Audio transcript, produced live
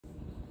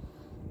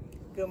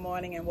Good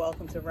morning and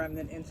welcome to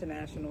Remnant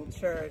International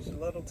Church. A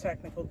little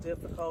technical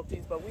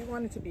difficulties, but we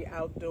wanted to be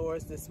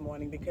outdoors this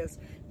morning because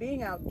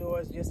being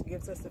outdoors just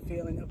gives us a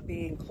feeling of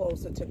being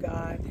closer to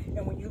God.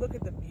 And when you look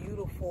at the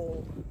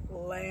beautiful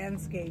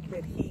landscape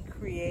that He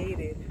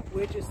created,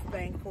 we're just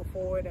thankful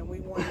for it, and we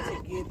wanted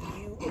to give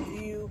you a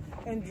view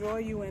and draw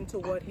you into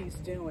what He's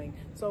doing.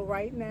 So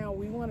right now,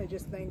 we want to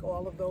just thank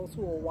all of those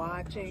who are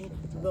watching,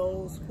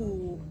 those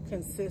who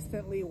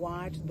consistently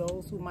watch,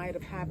 those who might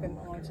have happened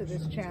onto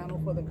this channel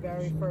for the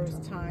very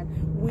first time.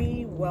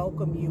 We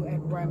welcome you at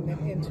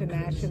Remnant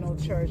International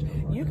Church.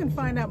 You can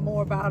find out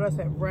more about us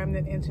at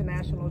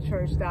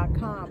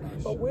remnantinternationalchurch.com,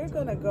 but we're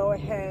going to go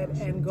ahead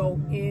and go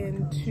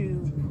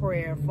into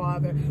prayer.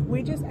 Father,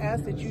 we just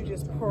ask that you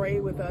just pray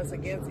with us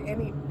against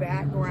any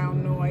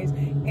background noise,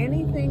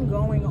 anything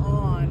going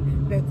on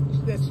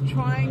that's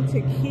trying to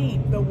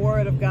keep the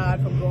Word of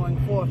God from going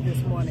forth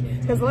this morning.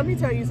 Because let me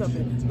tell you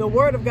something, the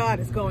Word of God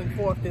is going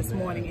forth this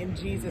morning in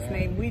Jesus'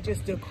 name. We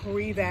just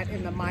decree that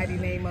in the mighty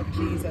name of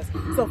Jesus.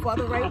 So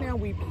Father, right now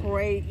we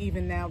pray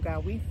even now,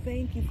 God, we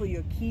thank you for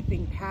your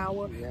keeping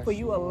power, for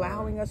you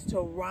allowing us to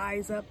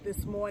rise up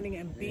this morning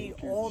and be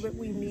all that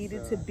we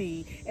needed to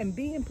be and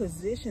be in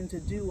position to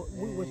do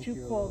what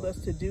you called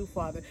us to do,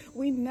 Father.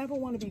 We never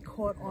want to be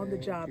caught on the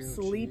job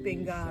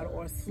sleeping, God,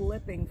 or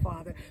slipping,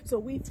 Father. So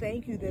we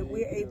thank you that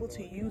we're able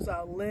to use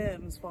our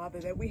limbs, Father,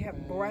 that we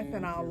have breath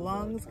in our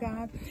lungs,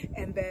 God,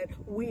 and that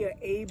we are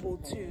able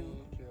to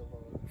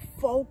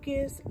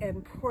focus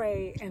and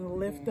pray and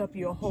lift up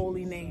your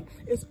holy name.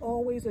 It's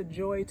always a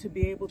joy to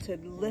be able to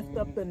lift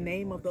up the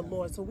name of the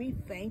Lord. So we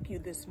thank you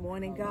this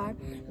morning, God.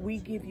 We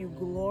give you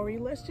glory.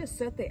 Let's just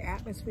set the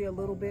atmosphere a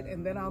little bit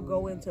and then I'll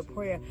go into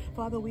prayer.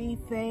 Father, we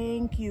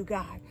thank you,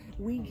 God.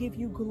 We give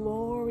you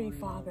glory,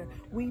 Father.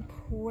 We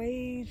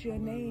praise your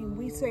name.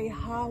 We say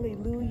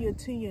hallelujah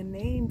to your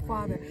name,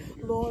 Father.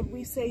 Lord,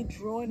 we say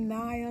draw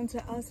nigh unto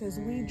us as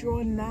we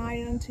draw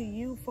nigh unto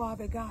you,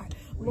 Father God.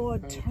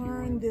 Lord,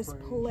 turn this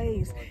place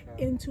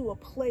into a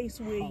place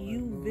where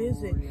you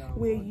visit,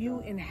 where you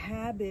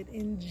inhabit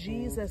in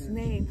Jesus'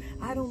 name.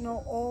 I don't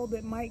know all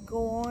that might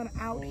go on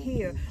out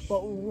here,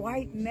 but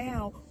right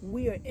now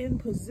we are in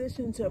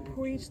position to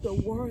preach the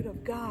word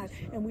of God.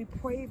 And we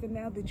pray even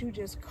now that you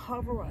just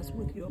cover us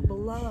with your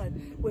blood,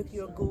 with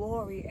your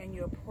glory and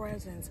your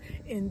presence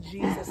in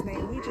Jesus'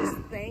 name. We just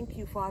thank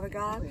you, Father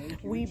God.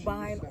 We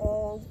bind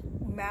all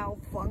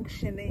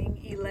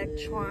malfunctioning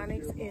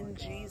electronics in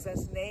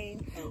Jesus' name.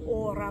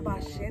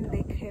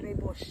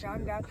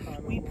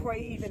 We pray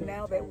even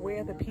now that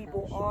where the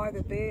people are,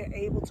 that they're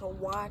able to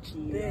watch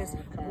this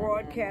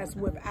broadcast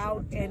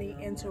without any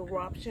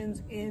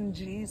interruptions in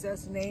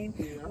Jesus' name.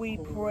 We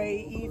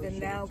pray even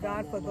now,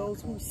 God, for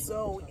those who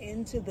sow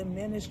into the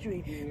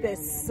ministry, that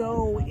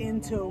sow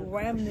into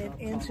Remnant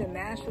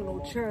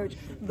International Church,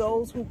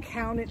 those who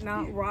count it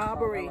not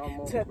robbery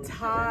to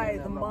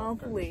tithe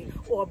monthly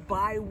or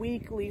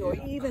bi-weekly or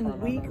even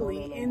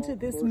weekly into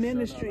this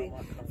ministry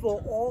for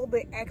all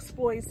the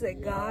exploits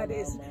that God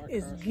is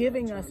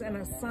giving us and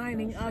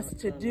assigning us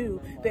to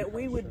do, that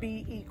we would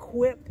be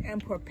equipped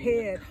and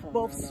prepared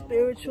both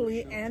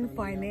spiritually and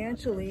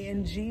financially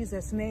in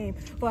Jesus' name.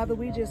 Father,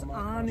 we just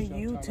honor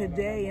you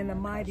today in the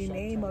mighty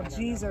name of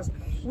Jesus.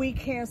 We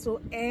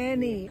cancel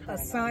any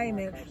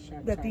assignment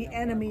that the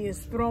enemy is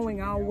throwing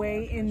our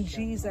way in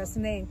Jesus'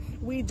 name.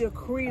 We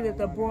decree that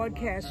the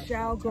broadcast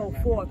shall go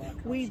forth.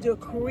 We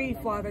decree,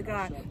 Father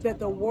God, that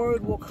the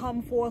word will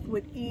come forth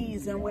with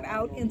ease and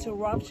without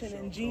interruption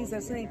in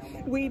Jesus' name.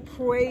 We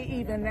pray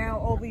even now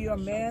over your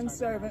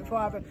manservant,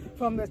 Father,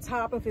 from the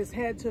top of his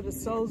head to the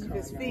soles of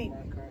his feet.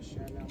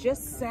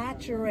 Just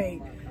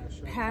saturate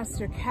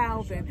Pastor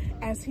Calvin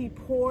as he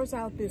pours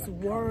out this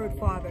word,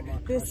 Father,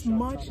 this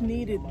much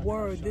needed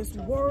word, this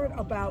word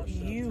about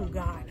you,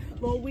 God.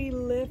 Lord, we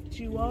lift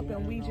you up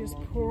and we just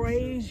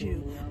praise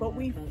you, but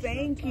we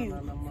thank you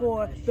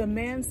for the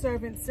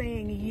manservant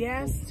saying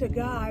yes to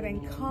God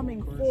and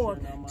coming forth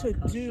to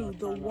do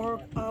the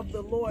work of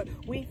the Lord.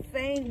 We're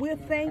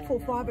thankful,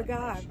 Father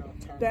God,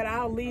 that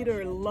our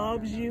leader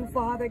loves you,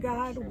 Father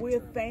God.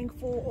 We're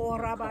thankful, O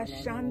Rabba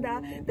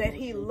Shanda, that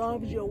he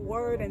loves your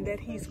word and that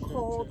he's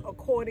called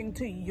according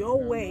to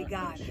your way,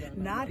 God.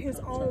 Not his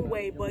own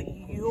way, but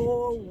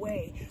your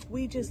way.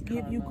 We just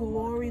give you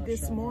glory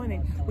this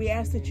morning. We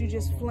ask that you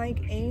just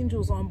flank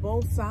angels on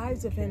both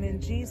sides of him in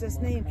Jesus'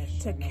 name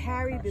to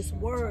carry this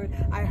word.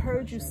 I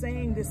heard you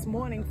saying this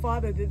morning,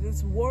 Father, that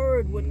this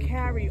word would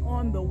carry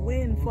on the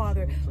wind,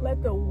 Father.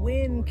 Let the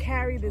wind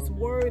carry this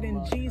word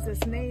in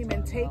Jesus' name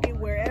and take it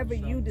wherever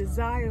you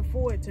desire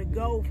for it to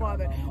go,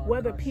 Father.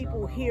 Whether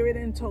people hear it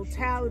in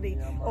totality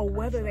or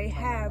whether they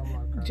have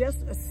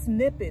just a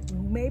snippet,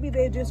 maybe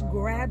they're just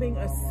grabbing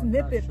a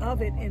snippet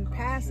of it in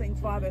passing,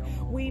 Father.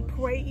 We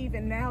pray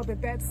even now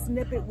that that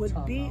snippet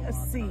would be a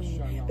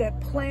seed that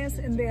plants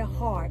in their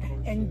heart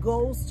and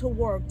goes to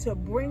work to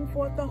bring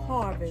forth the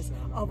harvest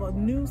of a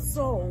new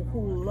soul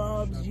who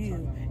loves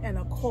you and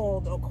are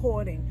called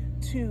according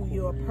to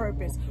your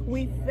purpose.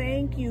 We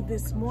thank you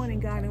this morning,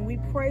 God, and we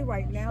pray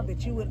right now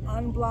that you would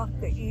unblock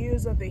the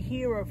ears of the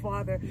hearer,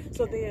 Father,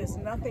 so there is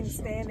nothing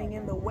standing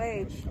in the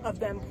way of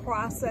them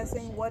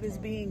processing what is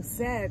being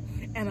said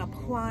and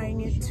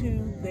applying it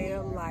to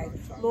their life.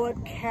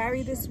 Lord,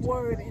 carry this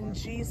word in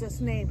Jesus'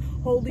 name.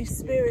 Holy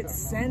Spirit,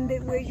 send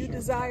it where you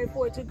desire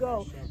for it to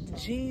go.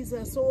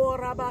 Jesus, oh,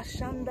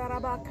 Rabashanda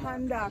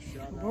Rabakanda,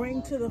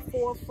 bring to the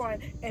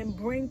forefront and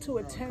bring to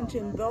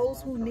attention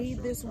those who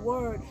need this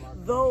word,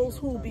 those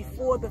who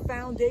before the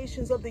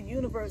foundations of the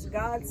universe,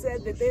 God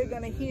said that they're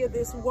going to hear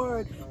this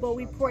word. But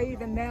we pray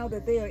even now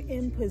that they are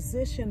in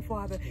position,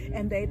 Father,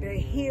 and they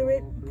hear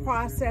it,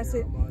 process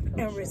it,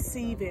 and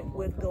receive it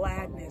with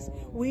gladness.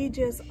 We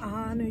just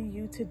honor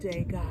you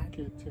today,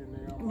 God.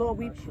 Lord,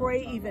 we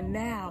pray even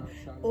now,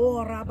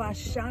 oh,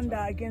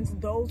 Rabashanda, against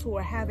those who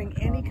are having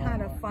any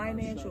kind of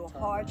financial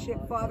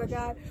hardship, Father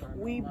God.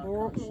 We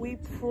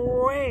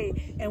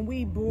pray and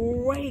we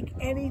break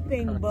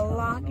anything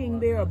blocking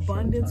their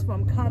abundance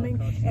from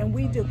coming, and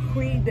we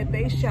decree that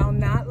they shall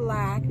not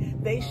lack,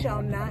 they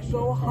shall not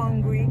go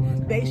hungry,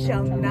 they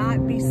shall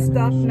not be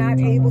stuck, not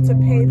able to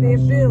pay their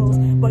bills.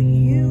 But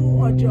you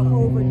are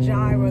Jehovah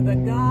Jireh, the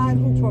God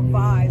who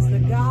provides, the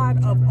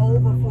God of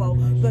overflow,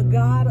 the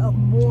God of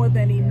more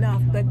than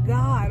enough, the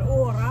God,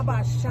 oh,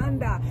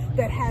 Rabashanda,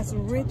 that has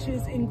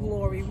riches in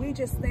glory. We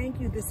just thank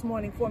you this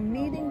morning for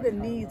meeting the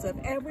needs of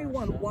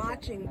everyone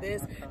watching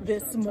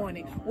this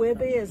morning. Where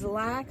there is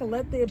lack,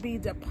 let there be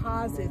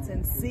deposits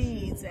and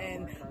seeds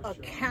and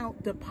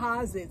account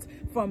deposits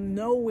from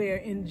nowhere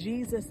in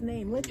Jesus'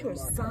 name. Let your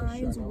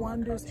signs,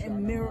 wonders,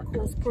 and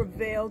miracles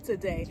prevail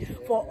today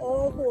for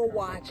all who are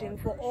watching,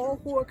 for all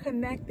who are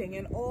connecting,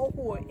 and all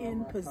who are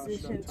in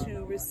position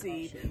to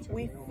receive.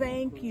 We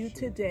thank you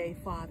today,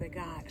 Father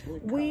God.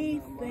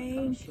 We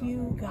thank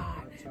you,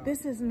 God.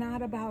 This is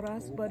not about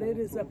us, but it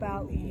is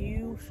about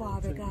you,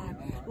 Father God.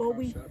 Lord,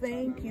 we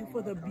thank you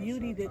for the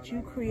beauty that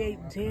you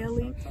create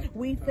daily.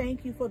 We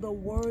thank you for the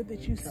word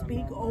that you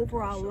speak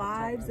over our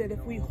lives, that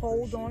if we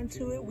hold on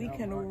to it, we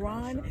can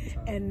run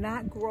and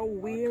not grow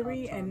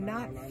weary and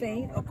not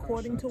faint,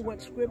 according to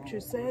what Scripture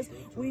says.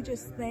 We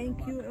just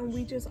thank you and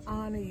we just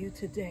honor you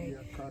today.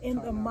 In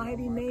the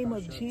mighty name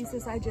of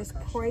Jesus, I just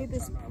pray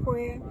this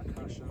prayer,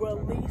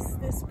 release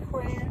this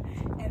prayer,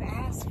 and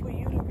ask for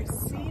you to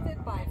receive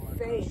it by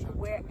faith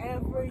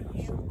wherever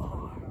you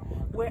are.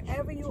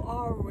 Wherever you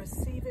are,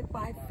 receive it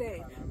by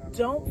faith.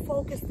 Don't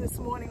focus this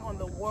morning on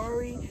the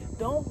worry.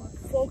 Don't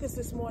focus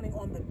this morning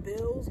on the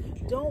bills.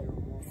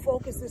 Don't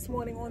focus this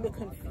morning on the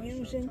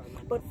confusion,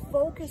 but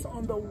focus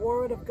on the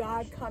word of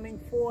God coming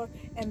forth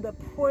and the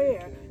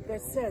prayer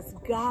that says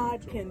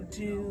God can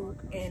do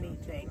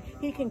anything.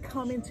 He can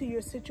come into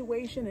your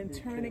situation and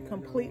turn it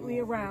completely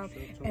around,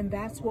 and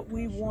that's what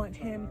we want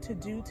him to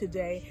do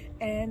today,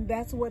 and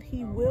that's what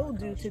he will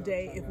do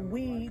today if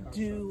we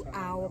do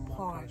our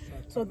part.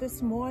 So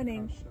this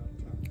morning,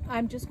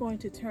 I'm just going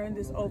to turn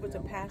this over to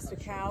Pastor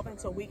Calvin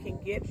so we can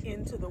get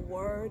into the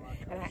word.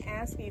 And I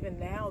ask even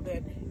now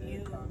that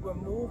you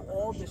remove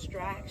all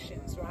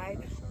distractions, right?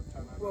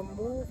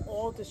 Remove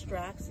all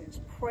distractions.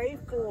 Pray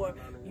for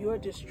your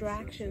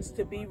distractions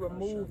to be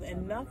removed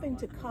and nothing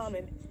to come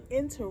and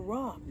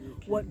interrupt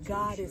what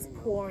God is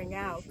pouring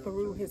out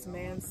through his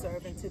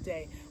manservant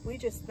today. We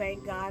just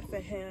thank God for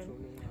him.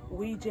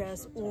 We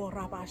just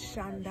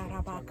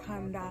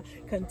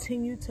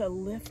continue to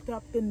lift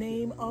up the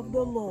name of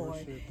the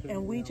Lord.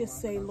 And we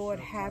just say, Lord,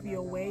 have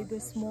your way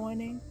this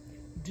morning.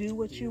 Do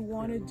what you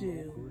want to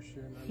do.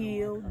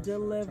 Heal,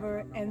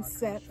 deliver, and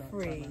set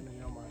free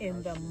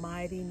in the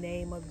mighty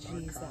name of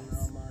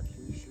Jesus.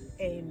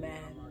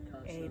 Amen.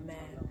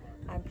 Amen.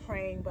 I'm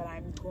praying, but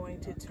I'm going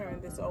to turn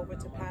this over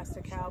to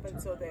Pastor Calvin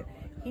so that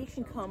he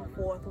can come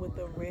forth with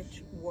the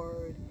rich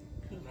word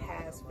he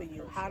has for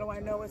you. How do I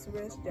know it's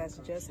rich? That's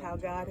just how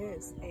God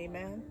is.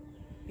 Amen.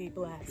 Be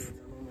blessed.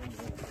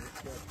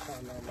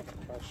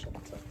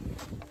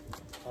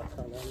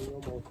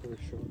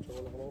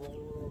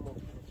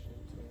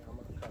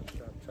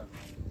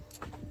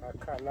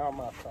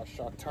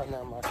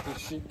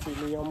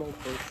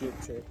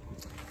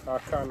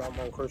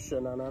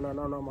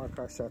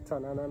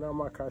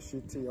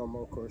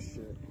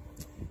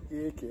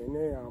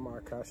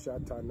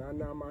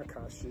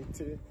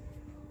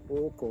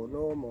 Oko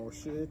no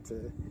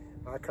moshite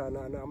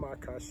akanana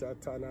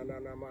makashatana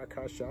nana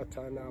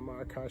makashatana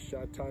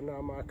makashatana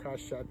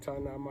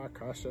makashatana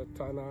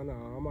makashatana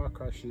na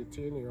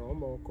makashitini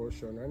omoko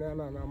shonana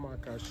nana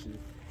makashi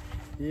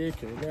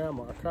yeke na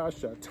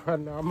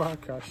makashatana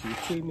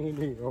makashitini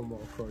ni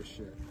omoko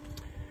she.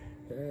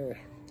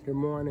 Good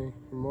morning.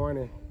 Good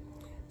morning.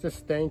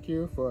 Just thank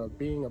you for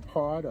being a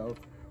part of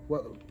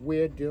what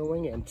we're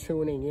doing and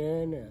tuning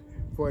in.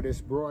 For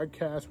this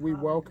broadcast, we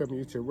welcome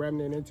you to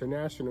Remnant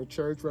International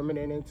Church.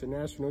 Remnant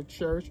International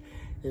Church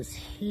is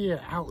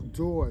here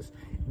outdoors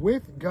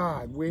with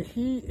God, where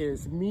he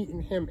is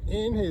meeting him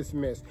in his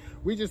midst.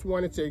 We just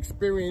wanted to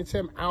experience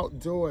him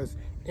outdoors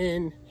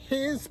in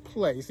his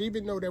place,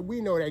 even though that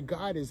we know that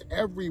God is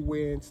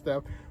everywhere and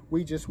stuff.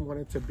 We just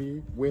wanted to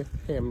be with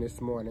him this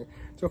morning.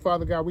 So,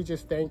 Father God, we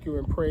just thank you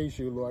and praise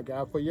you, Lord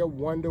God, for your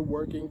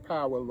wonder-working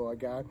power,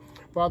 Lord God.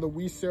 Father,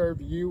 we serve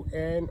you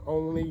and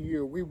only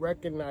you. We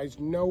recognize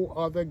no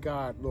other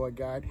God, Lord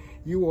God.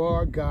 You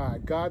are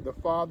God, God the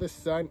Father,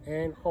 Son,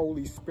 and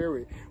Holy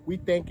Spirit. We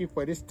thank you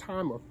for this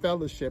time of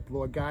fellowship,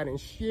 Lord God, and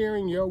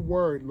sharing your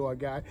word, Lord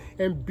God,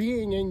 and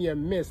being in your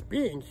midst,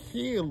 being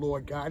here,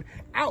 Lord God,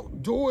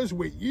 outdoors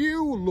with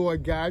you,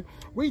 Lord God.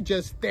 We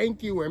just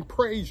thank you and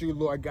praise you,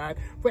 Lord God,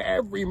 for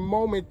every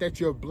moment that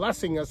you're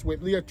blessing us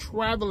with, your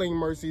traveling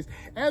mercies,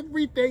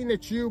 everything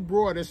that you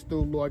brought us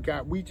through, Lord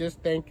God. We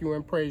just thank you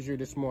and praise you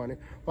this morning.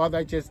 Father,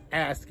 I just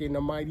ask in the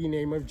mighty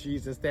name of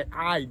Jesus that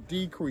I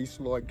decrease,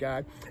 Lord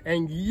God,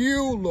 and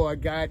you,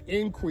 Lord God,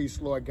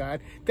 increase, Lord God,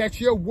 that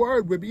your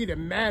word would be the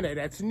manna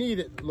that's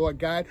needed, Lord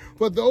God,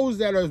 for those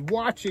that are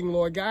watching,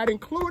 Lord God,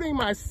 including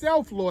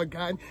myself, Lord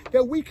God,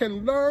 that we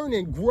can learn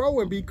and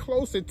grow and be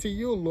closer to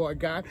you, Lord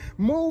God,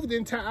 moved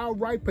into our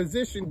right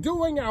position,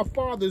 doing our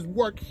Father's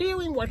work,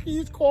 hearing what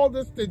he's called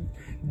us to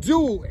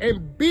do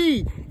and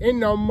be in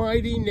the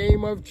mighty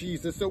name of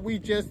Jesus. So we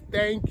just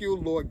thank you,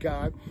 Lord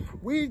God.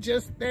 We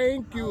just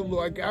thank you,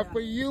 Lord God, for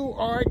you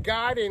are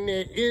God and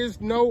there is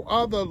no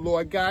other,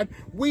 Lord God.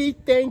 We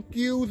thank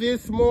you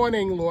this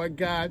morning, Lord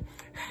God.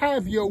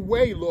 Have your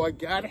way, Lord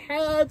God.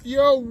 Have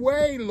your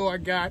way,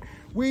 Lord God.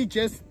 We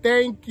just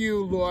thank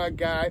you, Lord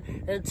God,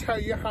 and tell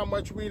you how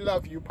much we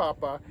love you,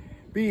 Papa.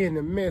 Be in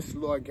the midst,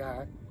 Lord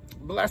God.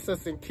 Bless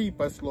us and keep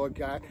us, Lord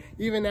God.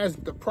 Even as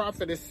the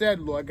prophet has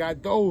said, Lord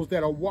God, those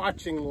that are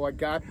watching, Lord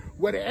God,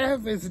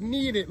 whatever is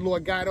needed,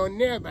 Lord God, on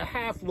their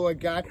behalf, Lord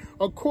God,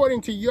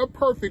 according to your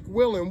perfect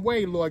will and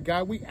way, Lord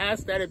God, we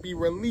ask that it be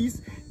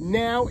released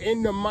now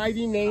in the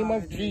mighty name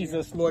of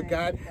Jesus, Lord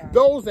God.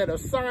 Those that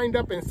have signed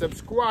up and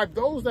subscribed,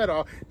 those that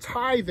are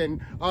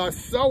tithing,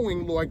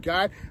 sowing, Lord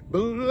God,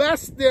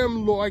 bless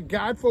them, Lord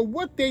God, for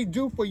what they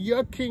do for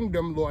your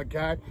kingdom, Lord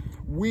God.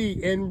 We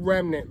in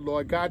Remnant,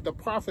 Lord God, the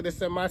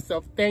prophetess and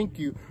myself, thank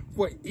you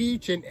for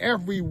each and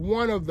every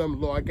one of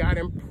them, Lord God,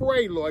 and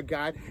pray, Lord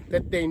God,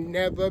 that they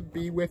never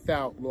be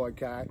without, Lord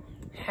God.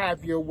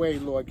 Have your way,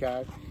 Lord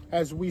God,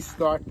 as we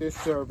start this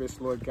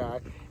service, Lord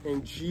God.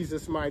 In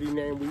Jesus' mighty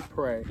name we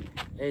pray.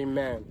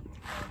 Amen.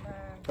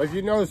 As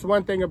you notice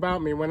one thing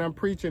about me, when I'm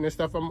preaching and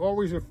stuff, I'm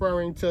always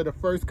referring to the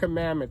first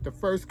commandment. The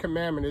first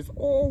commandment is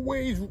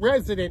always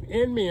resident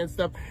in me and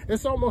stuff.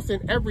 It's almost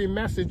in every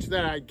message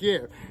that I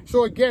give.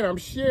 So again, I'm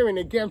sharing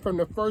again from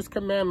the first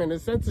commandment.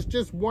 And since it's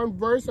just one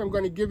verse, I'm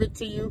going to give it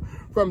to you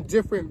from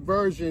different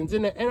versions.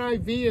 In the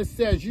NIV, it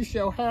says, "You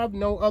shall have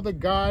no other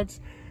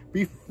gods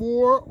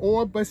before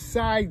or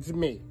besides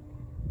me."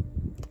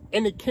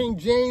 In the King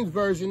James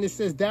Version, it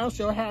says, "Thou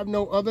shalt have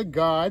no other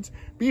gods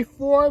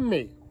before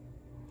me."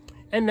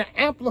 And the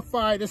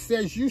Amplified, it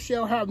says, "You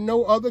shall have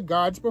no other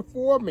gods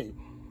before me."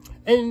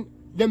 And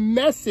the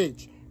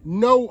Message,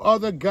 "No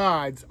other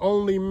gods,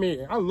 only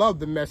me." I love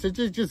the Message.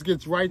 It just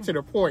gets right to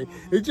the point.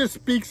 It just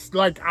speaks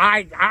like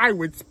I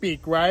would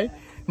speak, right?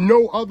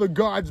 No other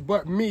gods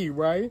but me,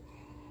 right?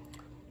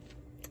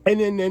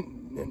 And in the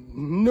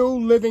New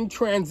Living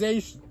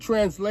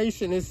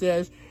Translation, it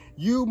says,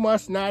 "You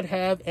must not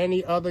have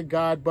any other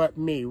God but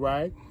me,"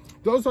 right?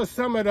 Those are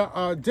some of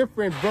the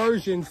different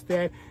versions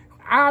that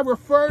I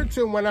refer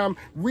to when I'm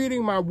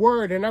reading my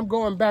word, and I'm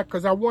going back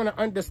because I want to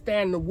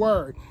understand the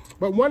word.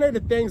 But one of the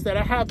things that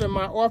I have in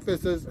my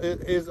office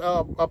is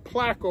a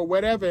plaque or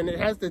whatever, and it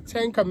has the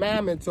 10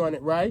 commandments on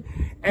it, right?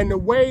 And the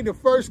way the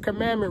first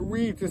commandment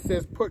reads, it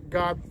says, put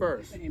God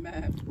first.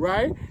 Amen.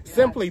 Right? Yes.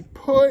 Simply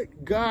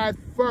put God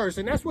first.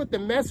 And that's what the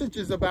message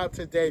is about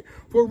today.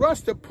 For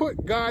us to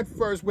put God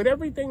first with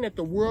everything that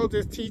the world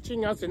is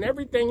teaching us and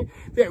everything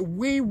that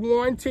we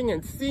wanting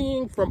and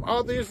seeing from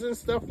others and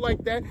stuff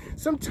like that.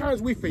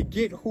 Sometimes we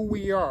forget who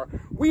we are.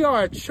 We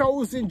are a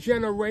chosen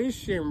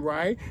generation,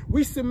 right?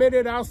 We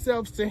submitted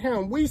ourselves to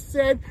him. We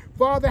said,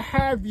 Father,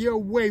 have your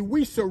way.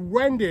 We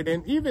surrendered.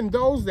 And even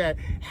those that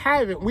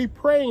haven't, we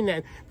praying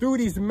that through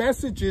these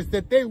messages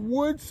that they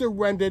would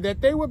surrender,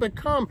 that they would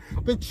become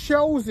the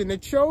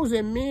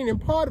chosen meaning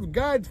part of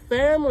God's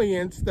family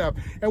and stuff.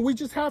 And we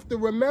just have to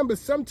remember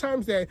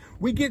sometimes that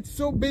we get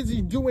so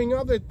busy doing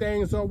other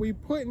things, or we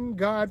putting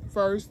God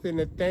first in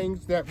the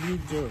things that we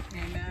do.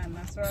 Amen.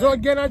 That's right. So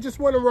again, I just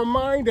want to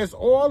remind us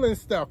all and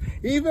stuff,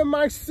 even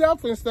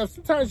myself and stuff.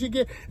 Sometimes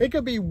it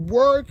could be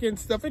work and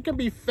stuff. It can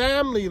be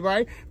family,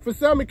 right? For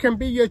some, it can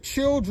be your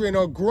children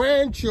or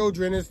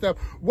grandchildren and stuff.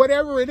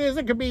 Whatever it is,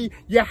 it could be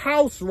your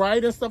house,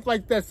 right? And stuff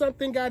like that.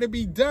 Something got to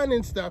be done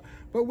and stuff.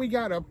 But we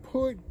got to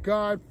put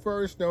God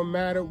first no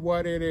matter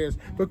what it is.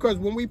 Because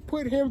when we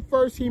put him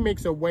first, he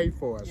makes a way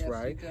for us, yes,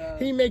 right?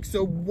 He makes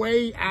a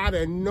way out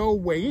of no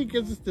way. He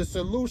gives us the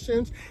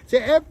solutions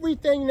to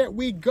everything that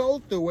we go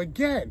through.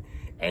 Again,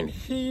 and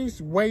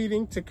he's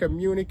waiting to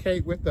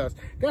communicate with us.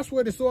 That's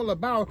what it's all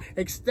about,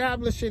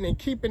 establishing and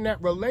keeping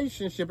that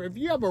relationship. If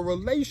you have a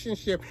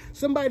relationship,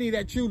 somebody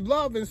that you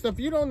love and stuff,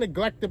 you don't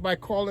neglect it by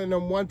calling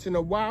them once in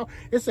a while.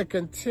 It's a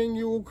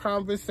continual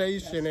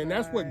conversation, and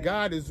that's what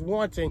God is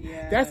wanting.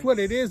 Yes. That's what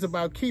it is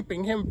about,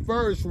 keeping him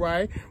first,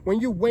 right? When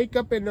you wake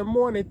up in the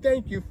morning,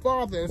 thank you,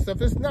 Father, and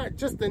stuff. It's not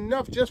just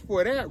enough just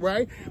for that,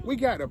 right? We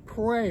got to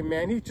pray,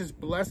 man. He just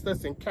blessed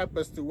us and kept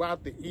us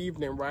throughout the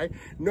evening, right?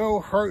 No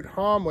hurt,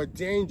 harm, or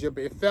danger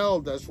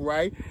befell us,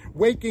 right?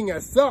 Waking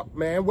us up,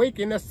 man.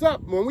 Waking us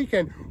up when we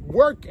can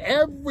work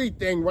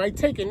everything, right?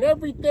 Taking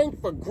everything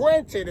for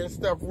granted and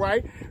stuff,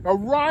 right?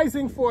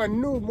 Arising for a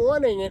new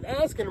morning and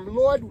asking him,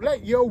 Lord,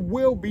 let your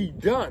will be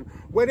done.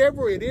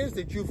 Whatever it is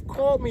that you've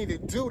called me to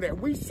do, that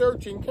we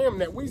searching him,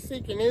 that we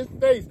seeking his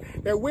face,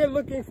 that we're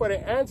looking for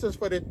the answers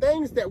for the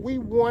things that we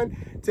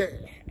want to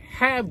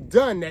have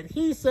done, that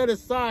he set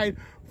aside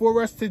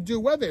for us to do,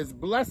 whether it's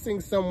blessing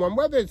someone,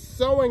 whether it's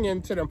sowing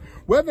into them,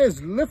 whether it's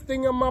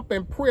lifting them up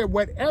in prayer,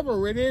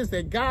 whatever it is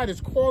that God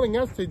is calling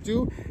us to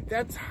do,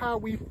 that's how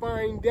we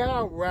find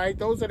out, right?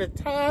 Those are the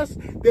tasks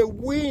that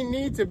we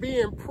need to be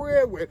in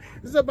prayer with.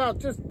 It's about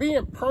just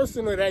being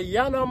personal, that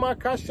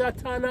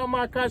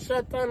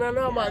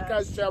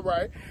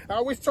right? I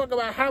always talk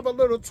about have a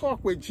little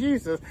talk with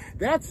Jesus.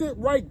 That's it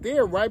right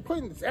there, right?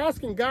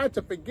 Asking God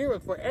to forgive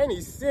us for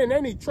any sin,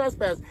 any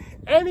trespass,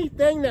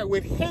 anything that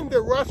would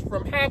hinder us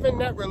from having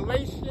that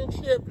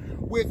relationship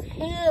with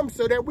him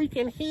so that we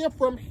can hear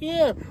from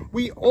him.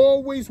 We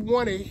always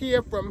want to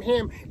hear from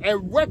him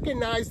and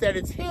recognize that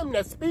it's him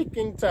that's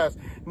speaking to us,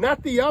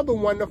 not the other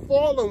one, the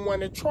fallen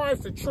one that tries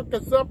to trick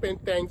us up in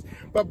things.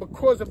 But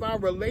because of our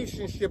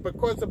relationship,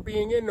 because of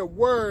being in the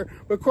word,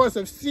 because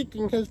of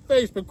seeking his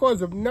face,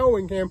 because of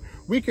knowing him,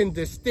 we can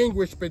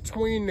distinguish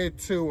between the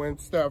two and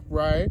stuff,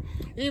 right?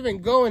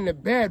 Even going to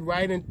bed,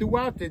 right? And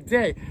throughout the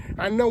day,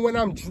 I know when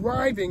I'm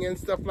driving and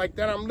stuff like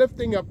that, I'm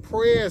lifting up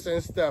prayers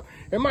and stuff.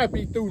 It might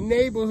be through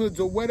neighborhoods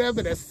or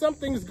whatever, that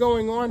something's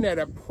going on that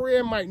a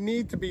prayer might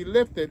need to be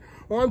lifted,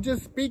 or I'm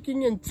just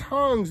speaking in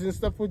tongues and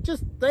stuff, or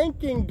just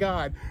thanking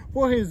God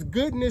for his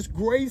goodness,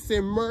 grace,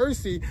 and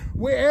mercy.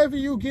 Wherever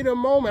you get a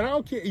moment, I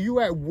don't care, you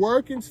at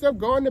work and stuff,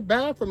 go in the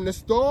bathroom, the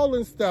stall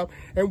and stuff,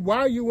 and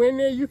while you in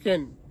there, you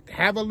can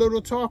have a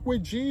little talk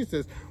with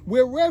Jesus.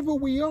 Wherever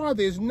we are,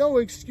 there's no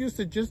excuse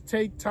to just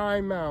take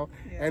time out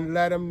and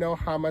let him know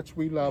how much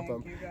we love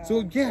him. So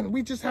again,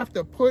 we just have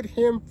to put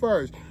him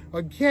first.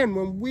 Again,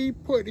 when we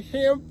put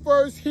him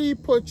first, he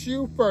puts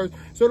you first.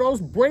 So those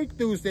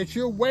breakthroughs that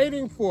you're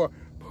waiting for,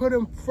 put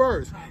him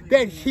first.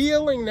 That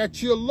healing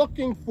that you're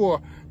looking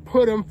for,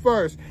 put him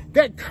first.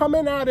 That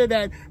coming out of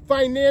that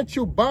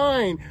financial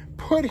bind,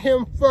 put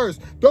him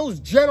first. Those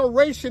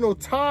generational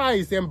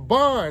ties and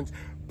bonds,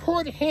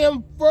 put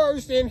him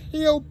first, and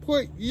he'll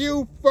put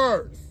you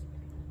first.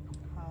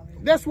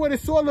 That's what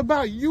it's all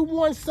about. You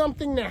want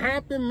something to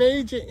happen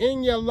major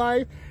in your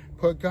life,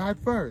 put God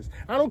first.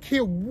 I don't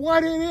care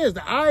what it is, the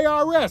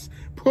IRS,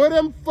 put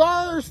him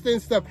first and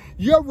stuff.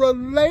 Your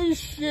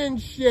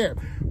relationship,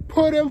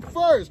 put him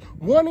first.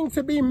 Wanting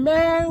to be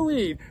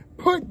married,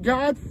 put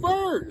God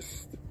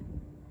first.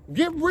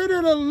 Get rid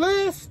of the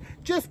list,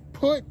 just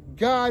put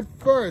God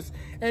first,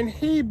 and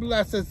he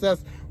blesses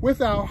us with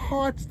our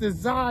heart's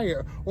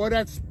desire, or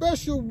that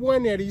special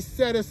one that he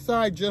set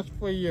aside just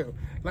for you,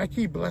 like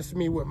he blessed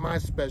me with my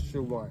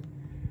special one.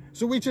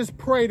 So we just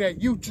pray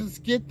that you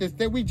just get this,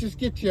 that we just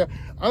get your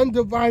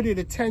undivided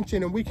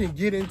attention and we can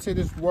get into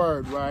this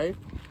word, right?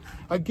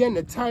 Again,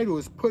 the title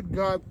is Put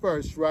God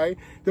First, right?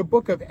 The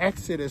book of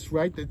Exodus,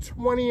 right? The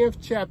 20th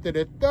chapter,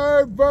 the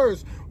 3rd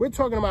verse. We're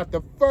talking about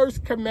the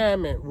first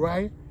commandment,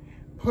 right?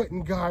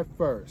 Putting God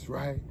first,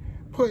 right?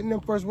 Putting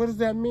him first. What does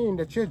that mean?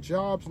 That your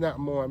job's not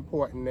more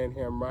important than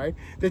him, right?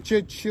 That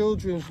your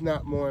children's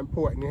not more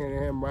important than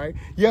him, right?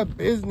 Your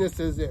business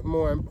isn't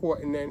more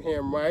important than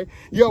him, right?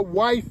 Your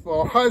wife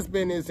or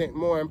husband isn't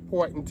more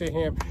important to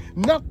him.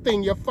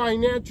 Nothing, your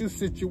financial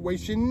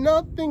situation,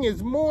 nothing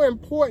is more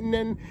important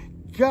than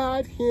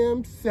God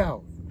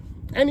himself.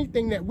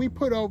 Anything that we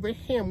put over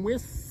him, we're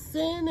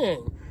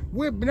sinning.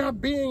 We're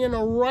not being in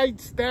a right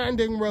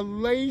standing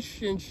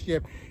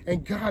relationship.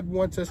 And God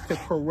wants us to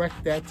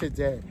correct that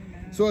today.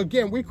 So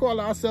again, we call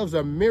ourselves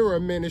a mirror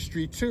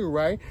ministry too,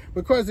 right?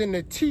 Because in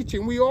the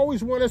teaching, we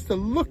always want us to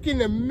look in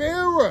the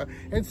mirror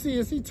and see,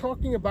 is he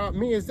talking about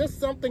me? Is this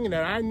something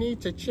that I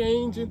need to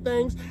change in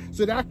things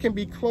so that I can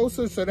be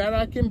closer, so that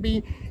I can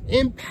be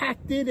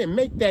impacted and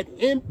make that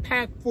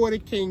impact for the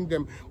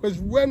kingdom? Because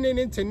Remnant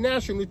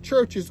International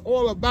Church is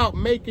all about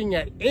making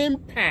an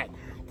impact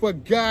for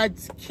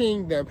God's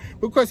kingdom,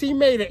 because he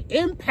made an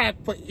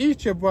impact for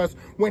each of us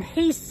when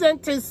he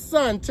sent his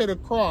son to the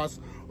cross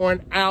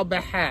on our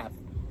behalf.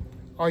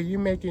 Are you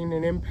making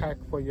an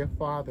impact for your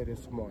Father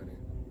this morning?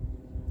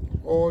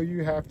 All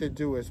you have to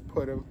do is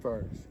put him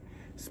first.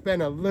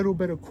 Spend a little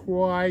bit of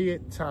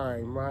quiet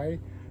time, right,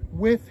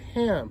 with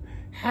him.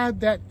 Have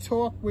that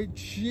talk with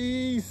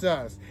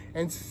Jesus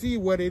and see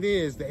what it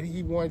is that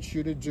he wants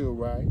you to do,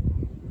 right?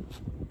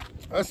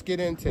 Let's get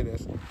into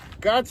this.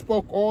 God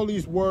spoke all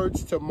these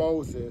words to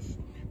Moses.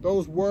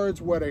 Those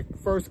words were the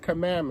first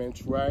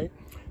commandments, right?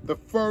 The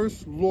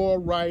first law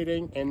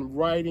writing and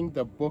writing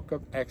the book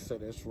of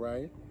Exodus,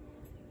 right?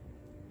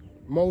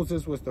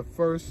 Moses was the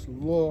first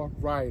law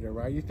writer,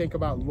 right? You think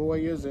about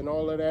lawyers and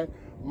all of that.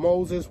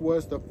 Moses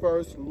was the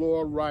first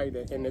law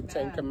writer in the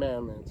Ten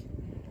Commandments.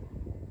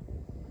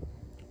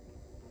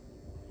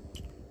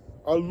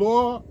 A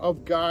law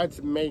of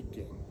God's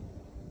making.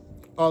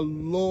 A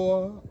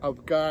law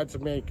of God's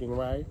making,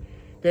 right?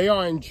 They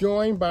are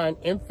enjoined by an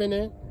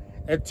infinite,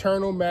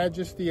 eternal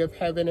majesty of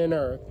heaven and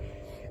earth.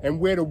 And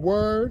where the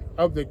word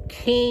of the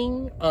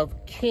King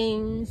of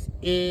Kings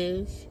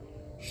is,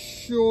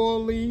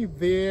 surely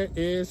there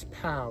is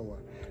power.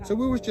 So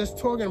we was just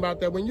talking about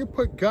that. When you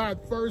put God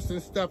first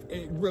and stuff,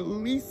 it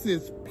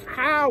releases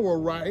power,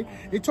 right?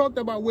 It talked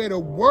about where the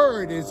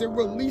word is. It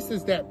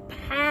releases that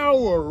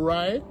power,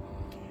 right?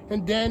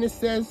 And then it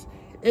says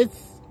it's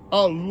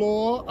a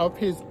law of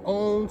his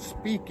own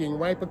speaking,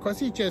 right? Because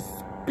he just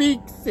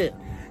speaks it.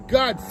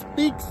 God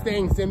speaks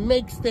things and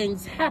makes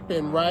things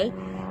happen, right?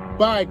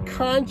 By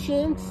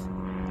conscience,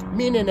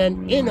 meaning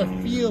an inner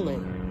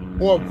feeling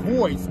or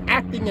voice,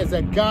 acting as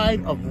a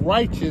guide of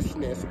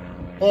righteousness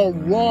or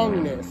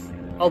wrongness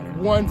of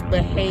one's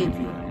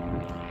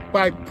behavior.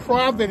 By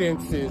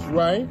providences,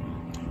 right?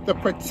 The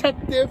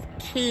protective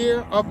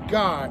care of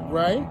God,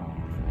 right?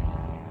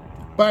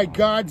 By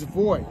God's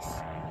voice.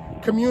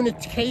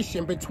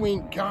 Communication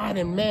between God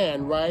and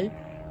man, right?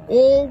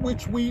 All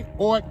which we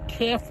ought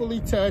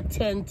carefully to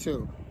attend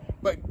to.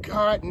 But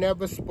God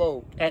never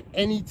spoke at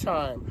any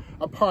time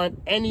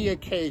upon any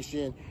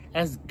occasion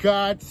as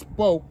God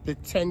spoke the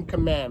Ten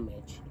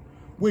Commandments,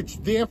 which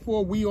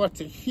therefore we ought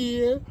to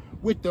hear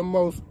with the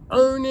most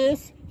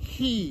earnest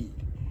heed.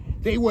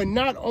 They were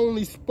not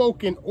only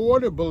spoken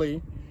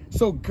audibly,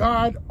 so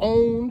God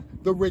owned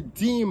the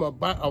Redeemer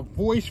by a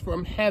voice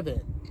from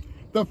heaven.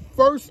 The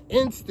first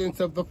instance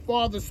of the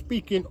Father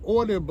speaking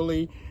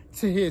audibly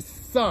to his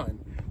Son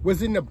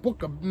was in the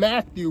book of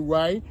Matthew,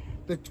 right?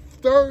 The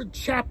 3rd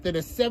chapter, the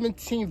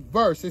 17th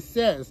verse, it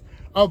says,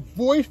 a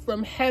voice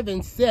from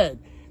heaven said,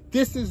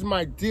 this is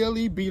my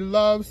dearly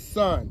beloved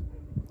Son,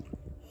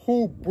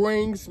 who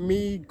brings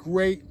me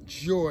great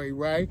joy,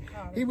 right?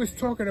 He was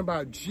talking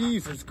about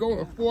Jesus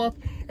going forth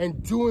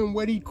and doing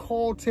what he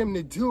called him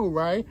to do,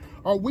 right?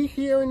 Are we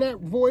hearing that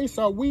voice?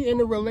 Are we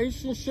in a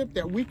relationship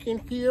that we can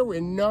hear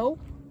and know?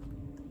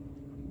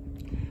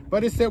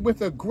 But it said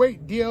with a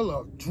great deal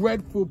of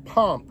dreadful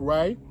pomp,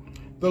 right?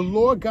 The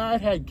Lord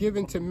God had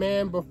given to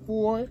man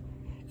before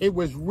it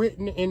was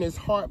written in his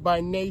heart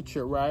by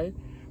nature, right?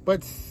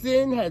 But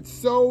sin had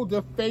so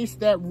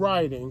defaced that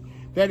writing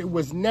that it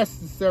was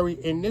necessary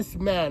in this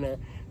manner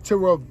to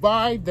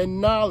revive the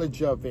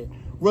knowledge of it,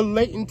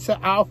 relating to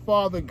our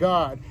Father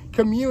God,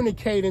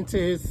 communicating to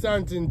his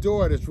sons and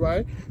daughters,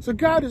 right? So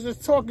God is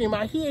just talking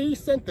about here, he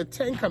sent the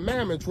 10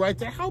 Commandments, right,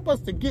 to help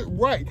us to get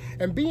right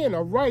and be in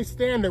a right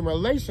standing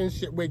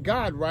relationship with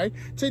God, right?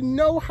 To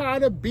know how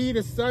to be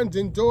the sons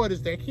and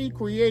daughters that he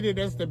created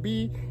us to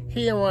be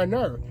here on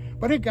earth.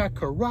 But it got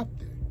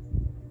corrupted.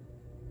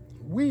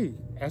 We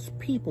as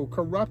people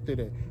corrupted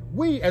it.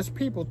 We as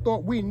people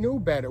thought we knew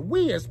better.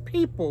 We as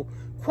people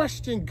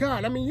questioned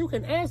God. I mean, you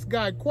can ask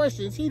God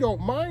questions. He don't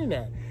mind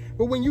that.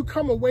 But when you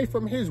come away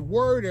from his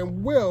word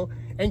and will,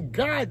 and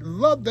God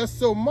loved us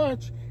so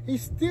much, he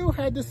still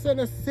had to send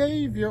a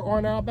Savior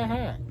on our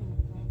behalf.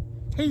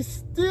 He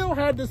still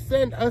had to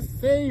send a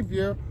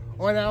Savior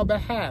on our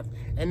behalf.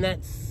 And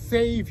that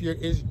Savior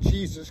is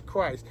Jesus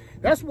Christ.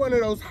 That's one of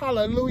those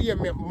hallelujah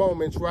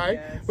moments, right?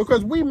 Yes.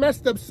 Because we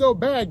messed up so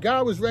bad,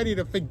 God was ready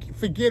to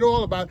forget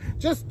all about it.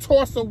 Just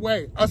toss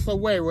us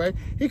away, right?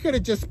 He could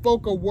have just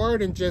spoke a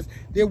word and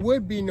there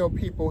would be no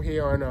people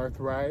here on earth,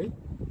 right?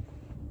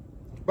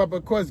 But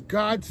because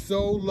God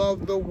so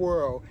loved the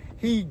world,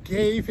 he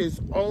gave his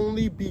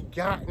only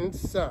begotten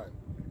Son.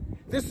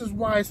 This is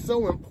why it's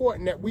so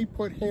important that we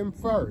put him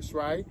first,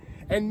 right?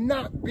 And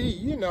not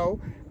be,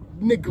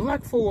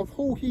 neglectful of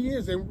who he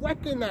is and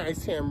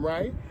recognize him,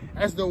 right?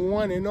 As the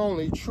one and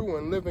only true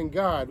and living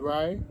God,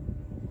 right?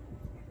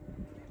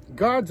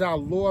 God's our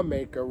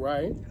lawmaker,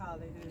 right?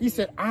 Hallelujah. He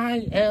said,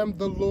 I am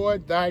the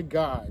Lord thy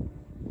God.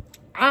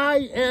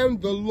 I am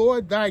the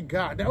Lord thy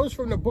God. That was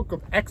from the book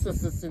of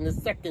Exodus in the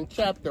 2nd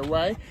chapter,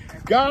 right?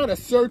 God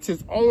asserts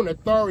his own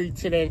authority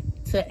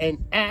to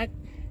enact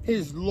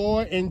his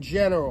law in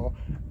general.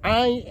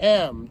 I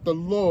am the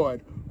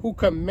Lord who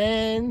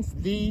commands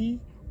thee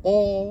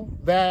all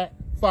that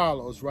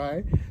follows,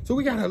 right? So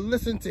we got to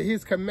listen to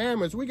his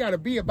commandments. We got to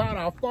be about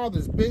our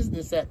Father's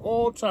business at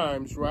all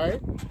times,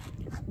 right?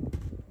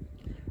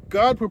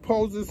 God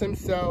proposes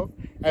himself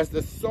as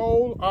the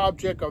sole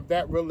object of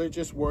that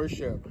religious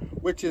worship,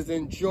 which is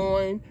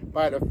enjoined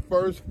by the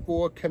first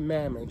 4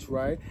 commandments,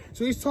 right?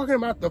 So he's talking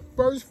about the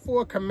first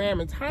 4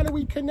 commandments. How do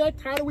we connect?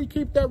 How do we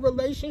keep that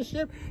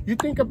relationship? You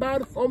think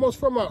about it almost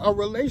from a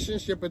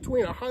relationship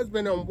between a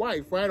husband and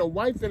wife, right? A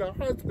wife and a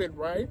husband,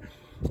 right?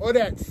 Or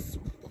that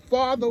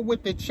father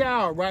with the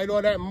child, right?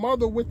 Or that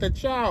mother with the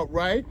child,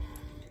 right?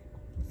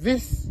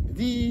 These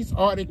these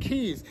are the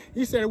keys.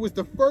 He said it was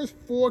the first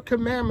 4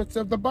 commandments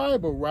of the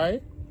Bible,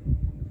 right?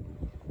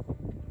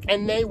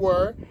 And they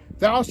were,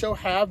 thou shalt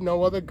have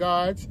no other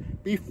gods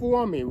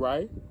before me,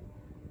 right?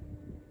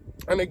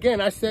 And again,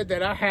 I said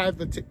that I have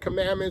the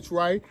commandments,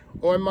 right,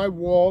 on my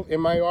wall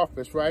in my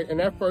office, right? And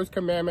that first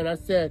commandment, I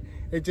said,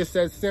 it just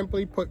says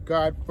simply put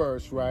God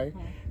first, right?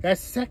 That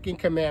second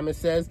commandment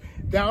says,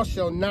 thou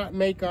shalt not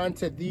make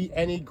unto thee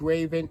any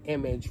graven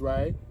image,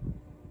 right?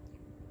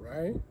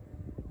 Right?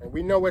 And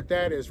we know what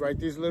that is, right?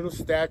 These little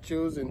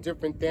statues and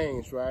different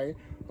things, right?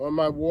 On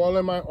my wall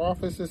in my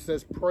office, it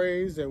says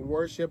praise and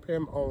worship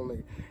him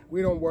only.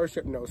 We don't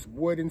worship no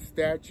wooden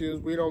statues.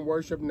 We don't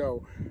worship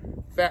no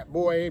fat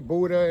boy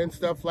Buddha and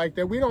stuff like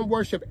that. We don't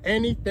worship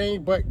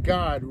anything but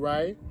God,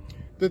 right?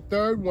 The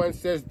third one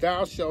says,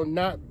 thou shalt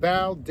not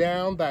bow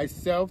down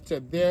thyself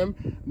to them,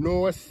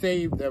 nor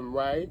save them,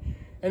 right?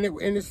 And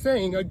it's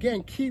saying,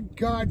 again, keep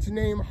God's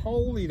name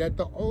holy, that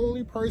the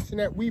only person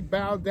that we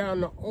bow down,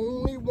 the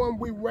only one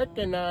we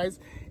recognize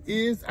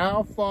is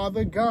our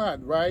Father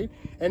God, right?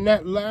 And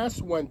that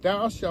last one,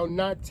 thou shalt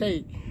not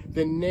take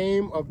the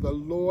name of the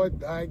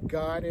Lord thy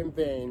God in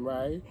vain,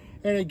 right?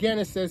 And again,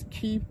 it says,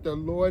 keep the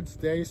Lord's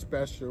day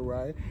special,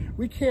 right?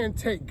 We can't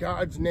take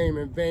God's name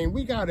in vain.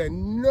 We got to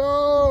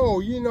know,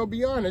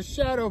 beyond a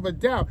shadow of a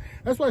doubt.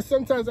 That's why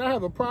sometimes I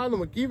have a problem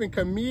with even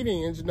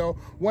comedians,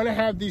 want to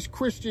have these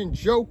Christian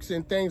jokes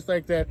and things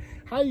like that.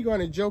 How are you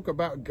going to joke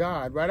about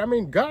God, right? I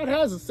mean, God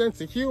has a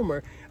sense of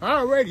humor. I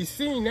already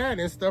seen that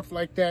and stuff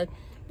like that.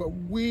 But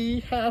we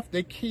have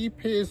to keep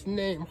his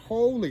name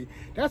holy.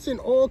 That's in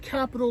all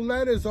capital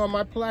letters on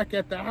my plaque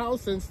at the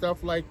house and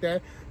stuff like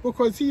that,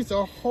 because he's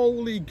a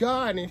holy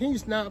God and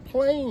he's not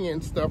playing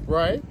and stuff,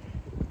 right?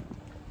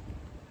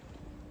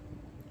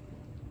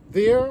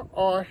 They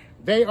are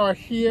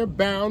here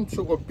bound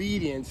to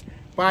obedience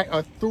by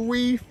a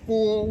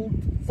threefold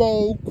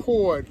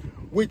cord,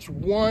 which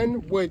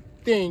one would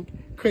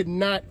think could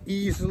not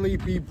easily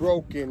be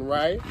broken,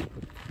 right?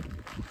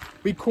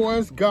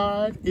 Because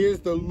God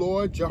is the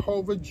Lord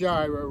Jehovah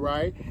Jireh,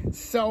 right?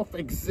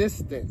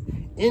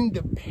 Self-existent,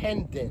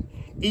 independent,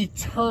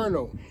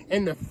 eternal,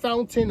 and the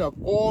fountain of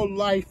all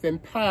life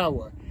and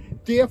power.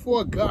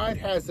 Therefore, God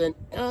has an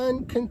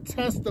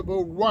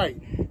uncontestable right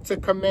to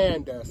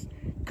command us.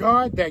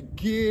 God that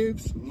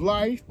gives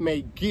life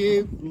may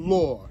give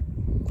law.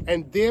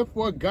 And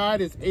therefore,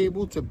 God is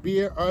able to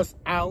bear us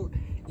out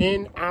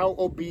in our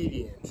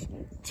obedience,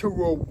 to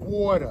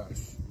reward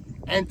us,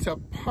 and to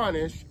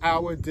punish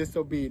our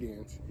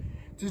disobedience.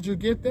 Did you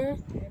get that?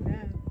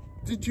 Amen.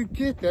 Did you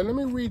get that? Let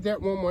me read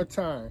that one more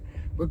time.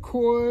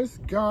 Because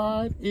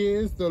God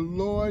is the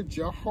Lord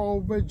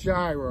Jehovah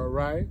Jireh,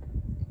 right?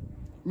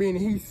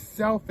 Meaning he's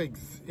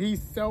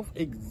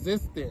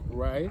self-existent,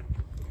 right?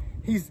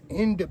 He's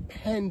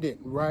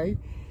independent, right?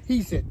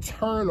 He's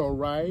eternal,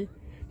 right?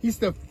 He's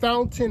the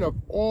fountain of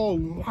all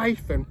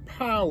life and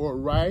power,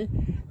 right?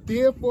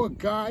 Therefore,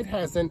 God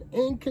has an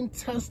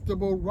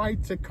incontestable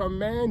right to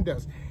command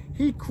us.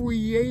 He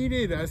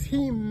created us.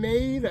 He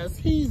made us.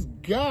 He's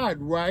God,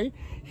 right?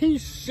 He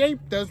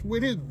shaped us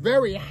with his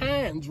very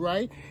hands,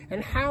 right?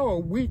 And how are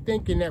we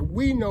thinking that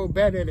we know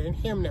better than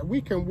him, that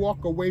we can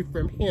walk away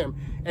from him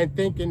and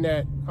thinking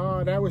that,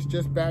 oh, that was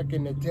just back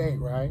in the day,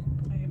 right?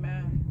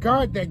 Amen.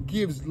 God that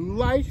gives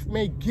life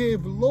may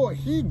give law.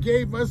 He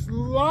gave us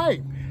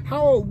life.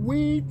 How are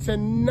we to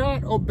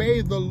not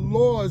obey the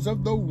laws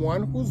of the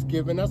one who's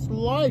given us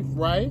life,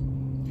 right?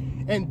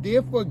 And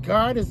therefore,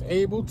 God is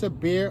able to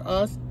bear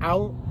us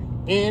out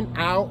in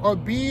our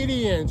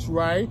obedience,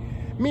 right?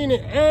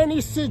 Meaning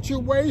any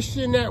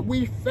situation that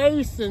we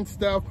face and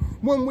stuff,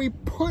 when we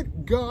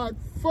put God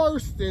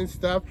first and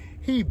stuff,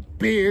 he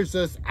bears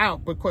us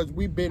out because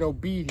we've been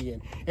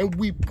obedient and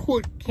we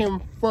put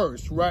him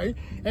first, right?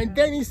 And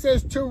then he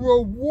says to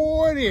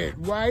reward it,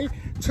 right?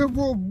 To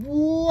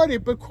reward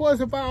it because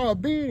of our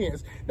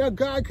obedience. Now,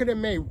 God could have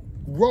made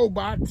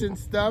robots and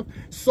stuff,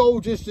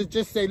 soldiers to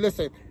just say,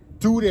 listen,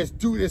 do this,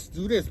 do this,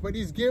 do this. But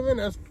he's given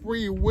us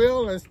free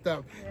will and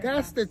stuff.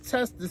 That's the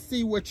test to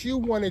see what you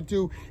want to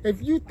do.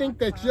 If you think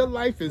that your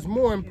life is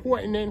more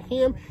important than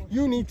him,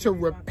 you need to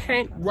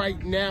repent right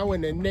now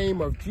in the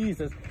name of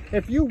Jesus.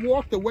 If you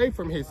walked away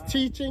from his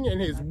teaching and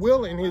his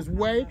will and his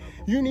way,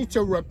 you need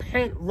to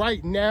repent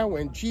right now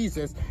in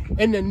Jesus,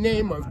 in the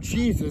name of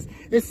Jesus.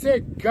 It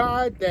said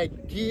God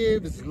that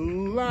gives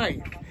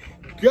life.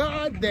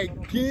 God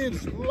that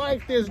gives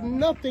life. There's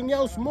nothing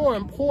else more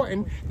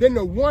important than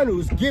the one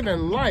who's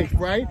given life,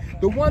 right?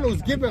 The one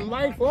who's given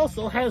life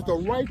also has the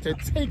right to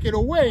take it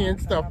away and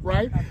stuff,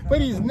 right?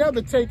 But he's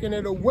never taken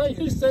it away.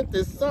 He sent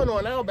his son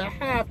on our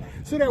behalf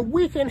so that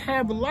we can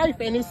have life.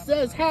 And he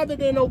says, have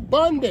it in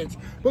abundance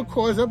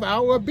because of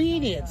our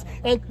obedience.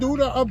 And through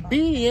the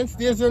obedience,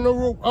 there's a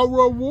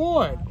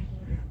reward.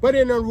 But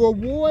in a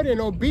reward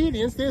and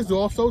obedience, there's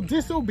also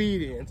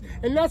disobedience.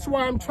 And that's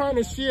why I'm trying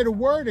to share the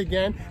word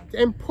again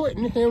and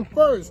putting him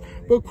first,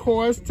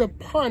 because to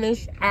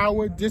punish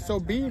our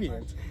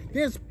disobedience.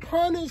 There's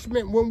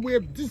punishment when we're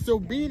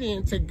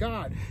disobedient to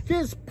God.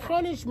 There's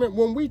punishment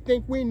when we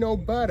think we know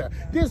better.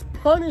 There's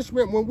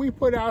punishment when we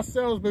put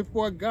ourselves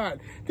before God.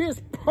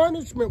 There's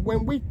punishment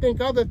when we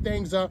think other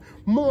things are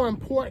more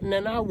important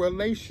than our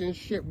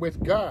relationship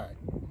with God.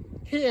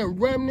 Here in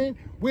Remnant,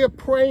 we're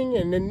praying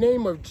in the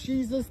name of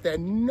Jesus that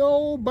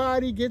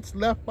nobody gets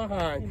left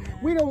behind. Amen.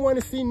 We don't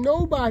want to see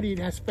nobody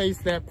that's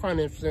faced that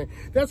punishment.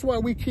 That's why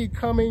we keep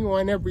coming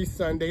on every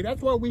Sunday.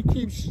 That's why we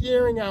keep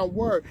sharing our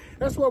word.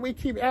 That's why we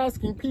keep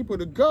asking people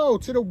to go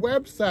to the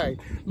website,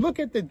 look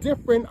at the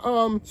different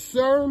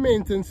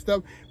sermons and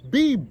stuff.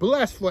 Be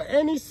blessed for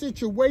any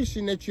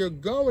situation that you're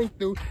going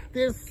through.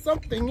 There's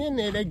something in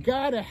there that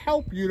God will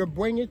help you to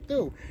bring it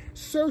through.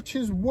 Search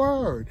his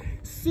word.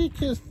 Seek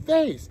his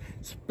face.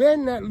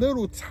 Spend that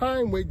little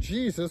time with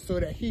Jesus so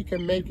that he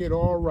can make it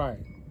all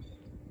right.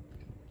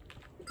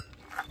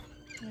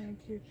 Thank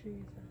you,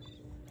 Jesus.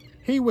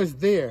 He was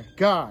there,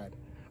 God,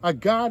 a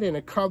God in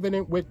a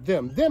covenant with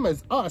them. Them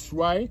as us,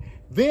 right?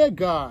 Their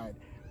God,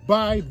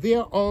 by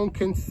their own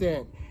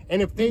consent.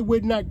 And if they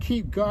would not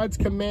keep God's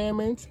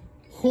commandments,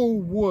 who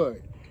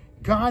would?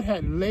 God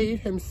had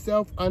laid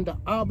himself under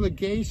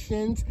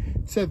obligations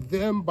to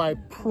them by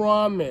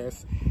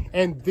promise,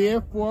 and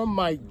therefore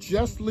might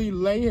justly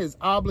lay his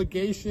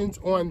obligations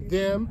on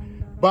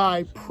them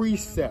by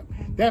precept.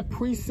 That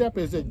precept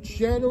is a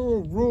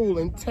general rule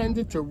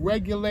intended to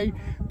regulate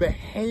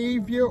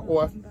behavior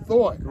or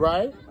thought,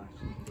 right?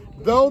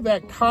 Though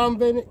that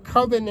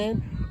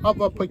covenant of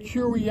a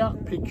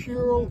peculiarity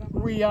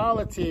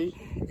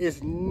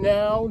is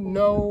now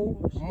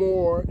no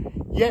more,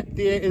 yet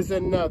there is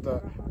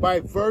another, by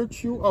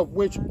virtue of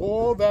which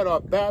all that are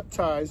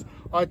baptized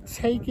are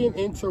taken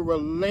into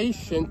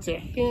relation to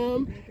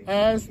him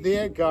as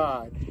their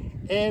God,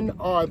 and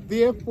are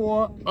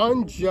therefore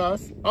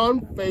unjust,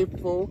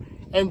 unfaithful,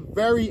 and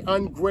very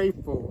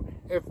ungrateful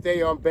if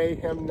they obey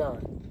him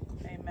not.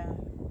 Amen.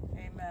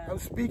 Amen. I'm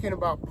speaking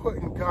about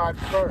putting God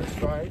first,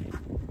 right?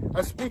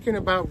 I'm speaking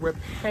about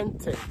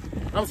repenting.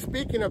 I'm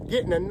speaking of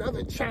getting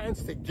another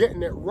chance to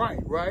getting it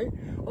right, right?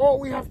 All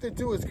we have to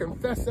do is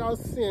confess our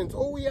sins.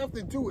 All we have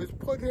to do is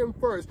put him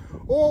first.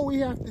 All we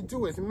have to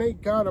do is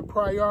make God a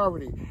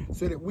priority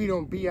so that we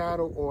don't be out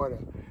of order.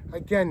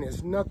 Again,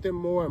 there's nothing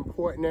more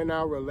important than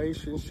our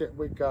relationship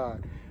with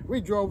God.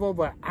 We drove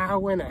over an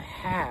hour and a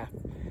half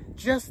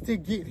just to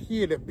get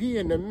here, to be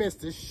in the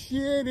midst, to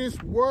share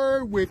this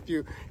word with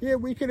you. Yeah,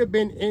 we could have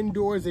been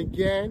indoors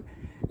again,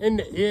 in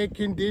the air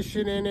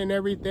conditioning and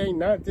everything,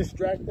 not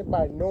distracted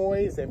by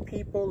noise and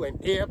people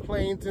and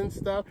airplanes and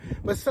stuff.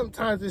 But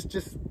sometimes it's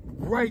just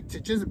right to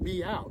just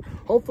be out.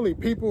 Hopefully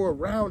people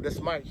around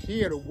us might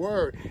hear the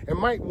word and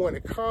might want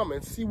to come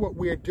and see what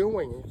we're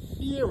doing and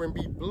hear and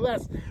be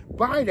blessed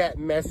by that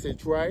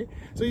message, right?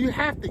 So you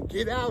have to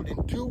get out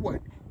and do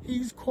what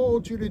he's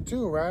called you to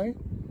do, right?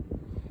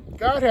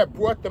 God had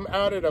brought them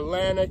out of the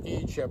land of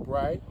Egypt,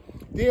 right?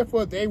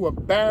 Therefore they were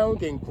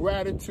bound in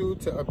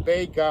gratitude to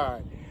obey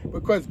God,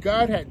 because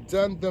God had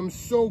done them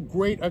so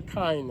great a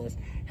kindness,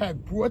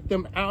 had brought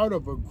them out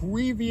of a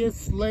grievous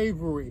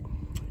slavery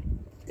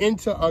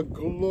into a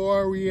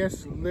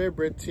glorious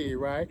liberty,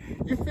 right?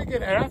 You figure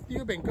that after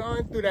you've been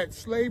going through that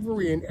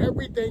slavery and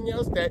everything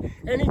else, that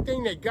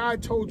anything that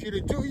God told you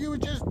to do, you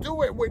would just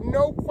do it with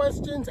no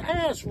questions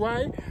asked,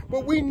 right?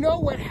 But we know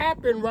what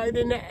happened, right,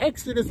 in the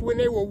Exodus when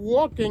they were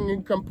walking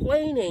and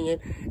complaining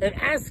and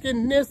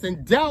asking this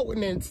and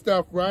doubting and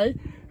stuff, right?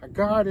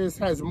 God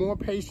has more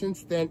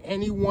patience than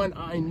anyone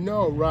I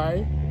know,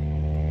 right?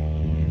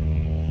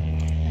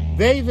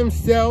 They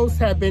themselves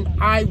have been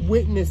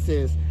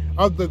eyewitnesses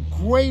of the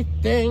great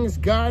things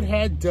God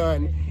had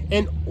done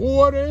in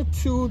order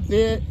to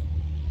their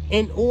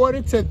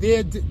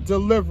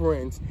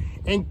deliverance,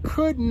 and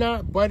could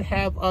not but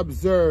have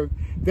observed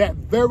that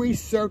very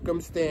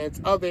circumstance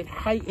of it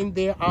heightened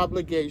their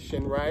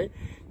obligation, right?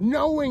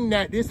 Knowing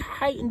that this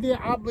heightened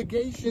their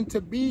obligation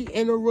to be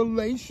in a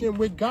relation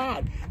with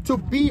God, to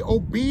be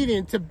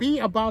obedient, to be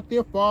about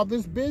their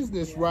Father's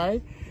business,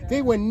 right?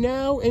 They were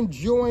now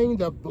enjoying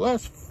the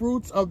blessed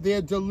fruits of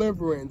their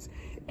deliverance,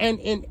 and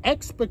in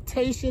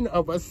expectation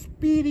of a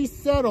speedy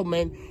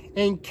settlement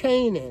in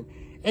Canaan.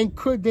 And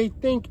could they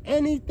think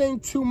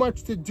anything too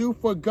much to do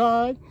for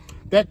God,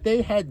 that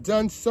they had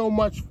done so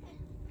much,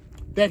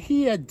 that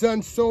he had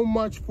done so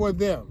much for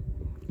them?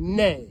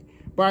 Nay,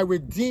 by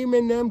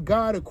redeeming them,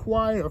 God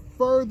acquired a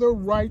further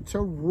right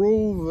to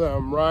rule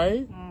them,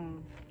 right?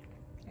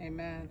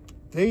 Amen.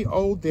 They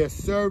owed their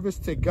service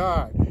to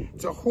God,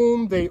 to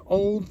whom they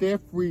owed their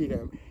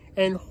freedom,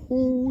 and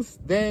whose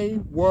they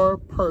were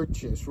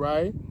purchased,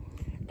 right?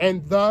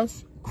 And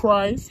thus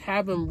Christ,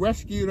 having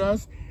rescued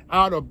us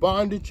out of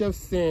bondage of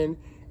sin,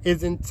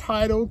 is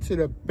entitled to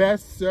the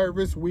best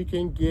service we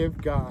can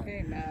give God.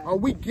 Amen. Are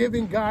we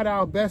giving God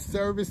our best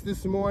service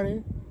this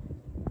morning?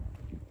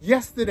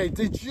 Yesterday,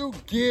 did you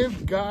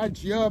give God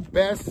your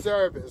best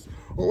service?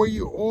 Or were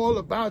you all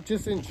about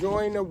just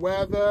enjoying the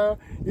weather?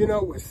 You know,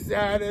 it was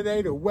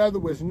Saturday, the weather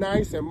was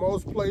nice in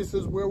most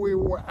places where we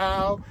were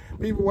out.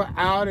 People were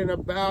out and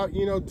about,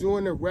 you know,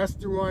 doing the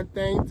restaurant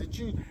things. Did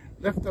you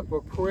lift up a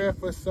prayer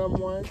for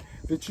someone?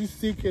 Did you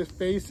seek his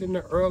face in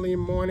the early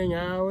morning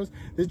hours?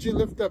 Did you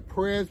lift up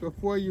prayers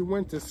before you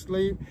went to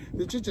sleep?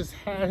 Did you just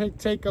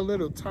take a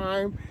little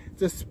time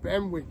to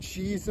spend with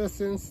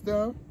Jesus and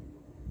stuff?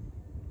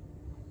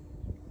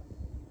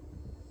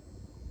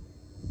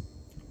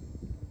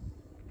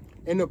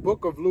 In the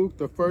book of Luke,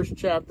 the 1st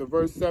chapter,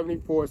 verse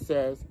 74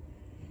 says,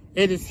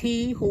 "It is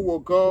he who will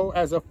go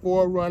as a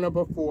forerunner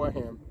before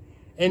him,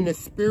 in the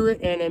spirit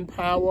and in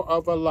power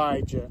of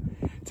Elijah,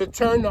 to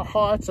turn the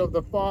hearts of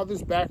the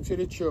fathers back to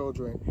the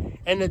children,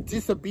 and the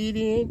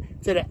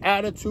disobedient to the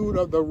attitude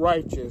of the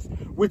righteous,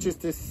 which is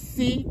to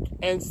seek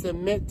and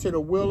submit to the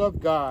will of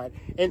God,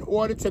 in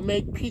order to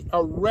make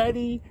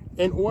ready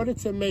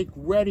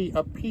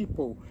a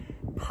people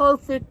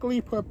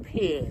perfectly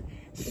prepared,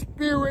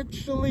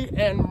 spiritually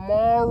and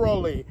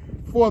morally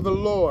for the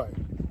Lord."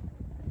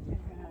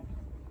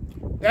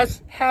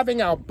 That's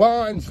having our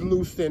bonds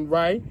loosened,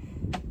 right?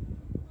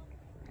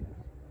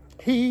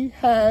 He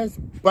has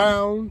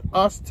bound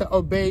us to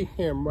obey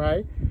him,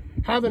 right?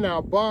 Having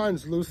our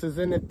bonds loosened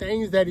in the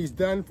things that he's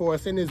done for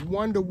us in his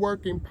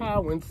wonder-working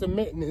power and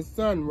submitting his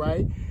son,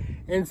 right?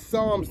 In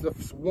Psalms, the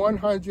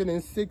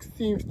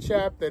 116th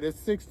chapter, the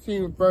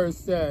 16th verse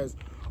says,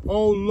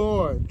 "O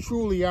Lord,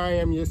 truly I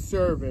am your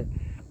servant.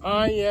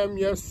 I am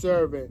your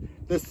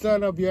servant, the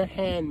son of your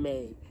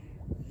handmaid.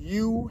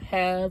 You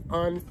have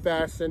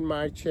unfastened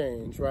my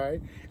chains,"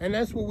 right? And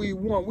that's what we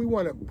want. We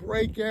want to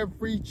break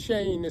every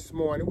chain this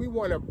morning. We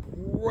want to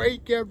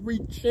break every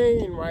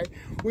chain, right?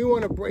 We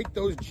want to break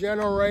those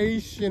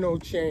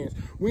generational chains.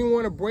 We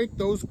want to break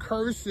those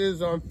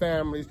curses on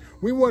families.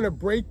 We want to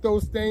break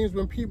those things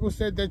when people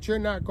said that you're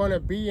not going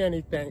to be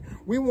anything.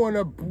 We want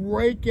to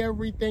break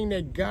everything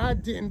that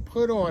God didn't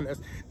put on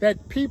us,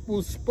 that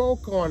people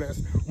spoke on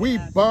us. We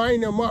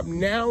bind them up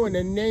now in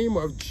the name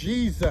of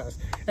Jesus.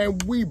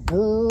 And we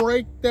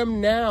break them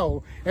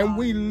now, and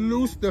we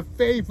loose the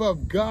favor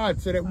of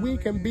God so that we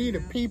can be the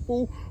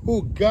people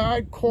who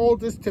God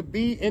called us to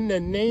be in the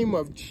name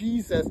of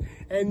Jesus.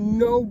 And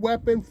no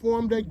weapon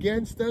formed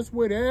against us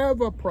would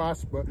ever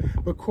prosper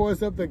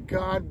because of the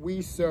God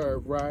we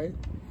serve, right?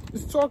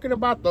 It's talking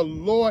about the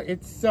law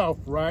itself,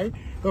 right?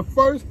 The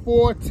first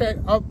four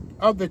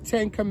of the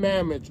 10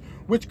 commandments,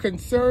 which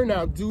concern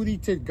our duty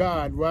to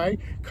God, right?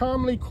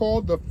 Commonly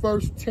called the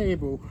first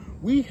table.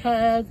 We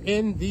have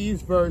in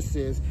these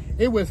verses,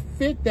 it was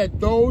fit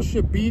that those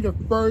should be the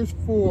first,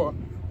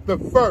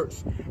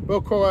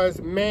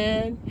 because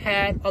man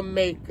had a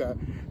maker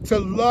to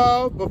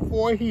love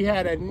before he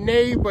had a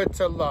neighbor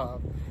to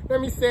love.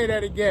 Let me say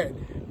that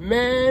again.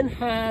 Man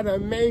had a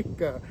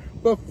maker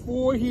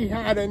before he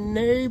had a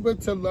neighbor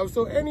to love.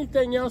 So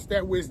anything else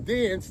that was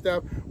there and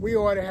stuff, we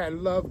ought to have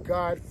loved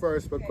God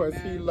first, because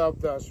he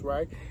loved us,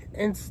 right?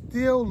 And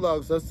still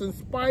loves us in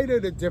spite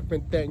of the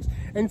different things,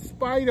 in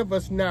spite of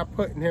us not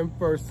putting him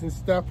first and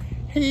stuff.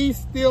 He's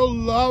still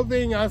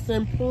loving us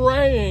and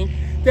praying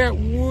that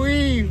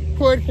we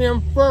put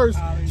him first,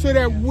 so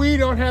that we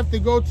don't have to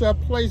go to a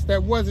place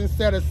that wasn't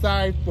set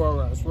aside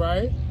for us,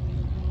 right?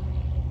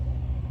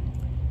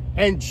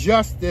 And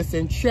justice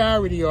and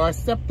charity are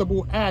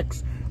acceptable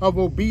acts of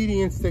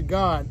obedience to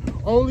God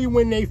only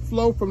when they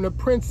flow from the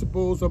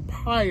principles of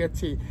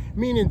piety,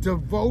 meaning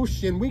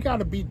devotion. We got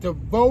to be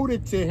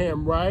devoted to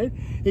him, right?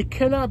 It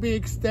cannot be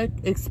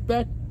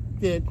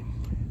expected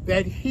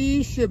that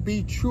he should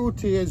be true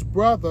to his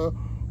brother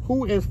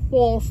who is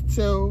false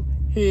to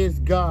his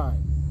God.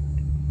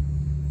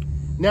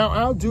 Now,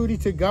 our duty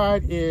to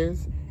God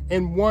is,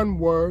 in one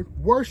word,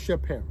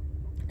 worship him.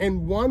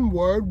 In one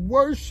word,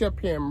 worship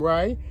him,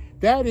 right?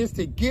 That is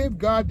to give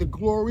God the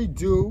glory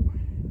due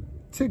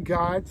to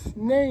God's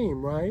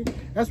name, right?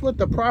 That's what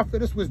the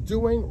prophetess was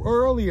doing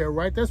earlier,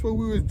 right? That's what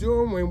we was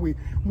doing when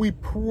we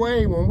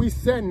pray, when we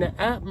set in the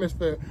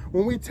atmosphere,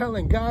 when we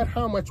telling God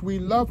how much we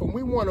love him.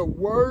 We want to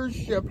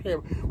worship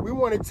him. We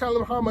want to tell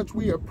him how much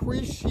we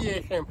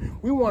appreciate him.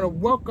 We want to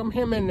welcome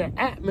him in the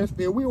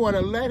atmosphere. We want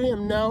to let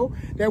him know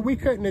that we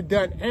couldn't have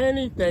done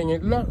anything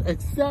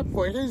except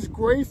for his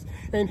grace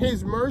and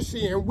his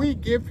mercy, and we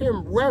give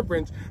him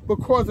reverence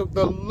because of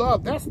the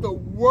love. That's the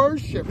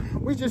worship.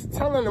 We just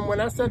telling him, when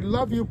I said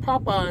love you,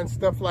 Papa, and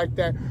stuff like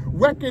that,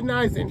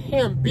 recognizing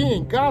him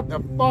being God the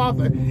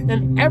Father,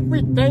 and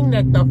everything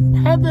that the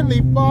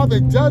Heavenly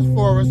Father does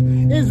for us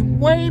is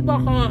way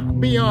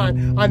beyond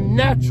a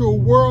natural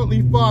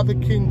worldly father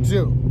can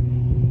do.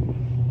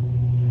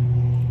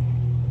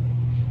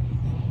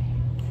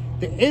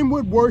 The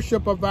inward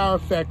worship of our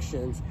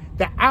affections,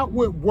 the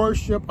outward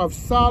worship of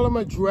solemn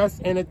address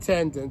and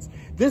attendance.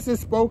 This is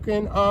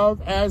spoken of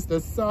as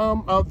the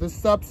sum of the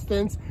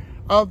substance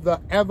of the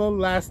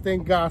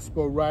everlasting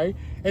gospel, right?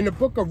 In the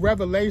book of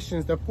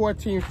Revelations, the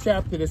 14th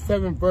chapter, the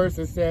 7th verse,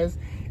 it says,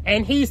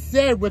 "And he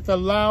said with a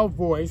loud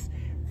voice,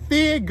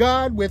 fear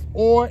God with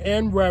awe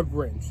and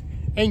reverence,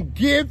 and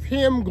give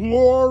him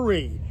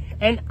glory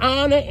and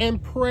honor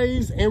and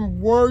praise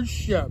and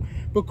worship,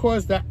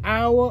 because the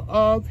hour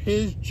of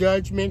his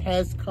judgment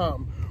has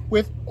come.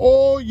 With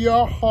all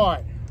your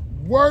heart,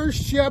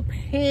 worship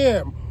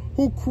him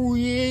who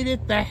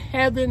created the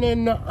heaven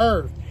and the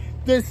earth,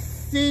 the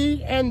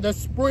sea and the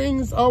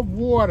springs of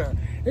water.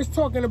 It's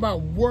talking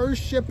about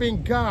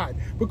worshiping God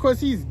because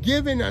he's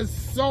given us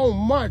so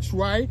much,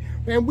 right?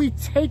 And we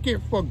take it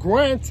for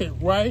granted,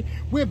 right?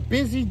 We're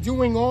busy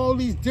doing all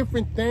these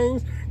different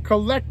things,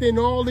 collecting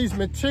all these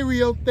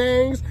material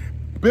things,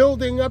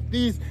 building up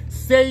these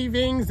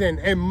savings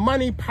and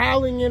money,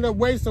 piling it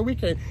away so we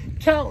can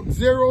count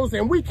zeros,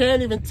 and we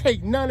can't even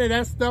take none of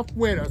that stuff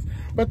with us.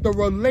 But the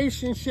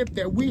relationship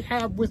that we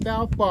have with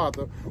our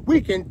Father, we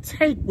can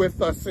take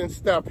with us and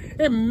stuff.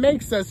 It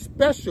makes us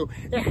special.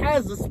 It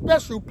has a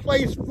special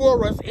place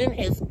for us in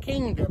his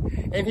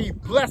kingdom, and he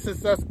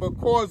blesses us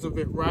because of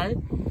it, right?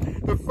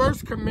 The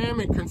first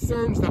commandment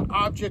concerns the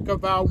object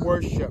of our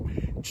worship,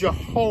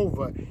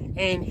 Jehovah,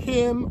 and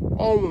him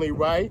only,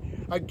 right?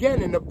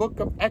 Again, in the book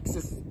of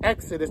Exodus,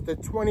 the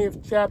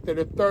 20th chapter,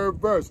 the 3rd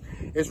verse,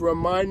 is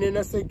reminding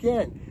us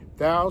again,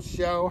 thou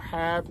shalt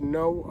have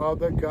no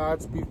other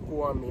gods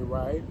before me,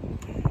 right?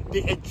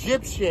 The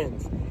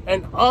Egyptians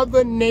and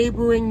other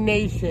neighboring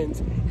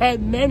nations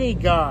had many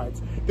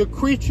gods, the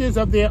creatures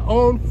of their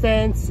own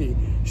fancy,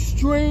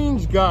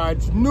 strange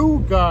gods, new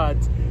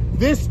gods.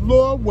 This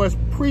law was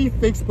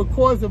prefixed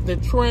because of the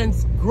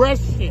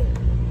transgression.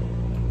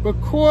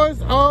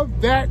 Because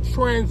of that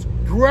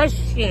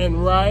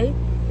transgression, right?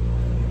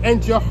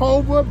 And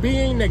Jehovah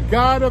being the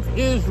God of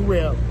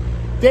Israel,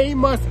 they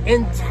must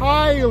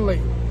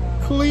entirely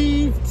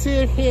cleave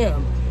to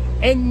him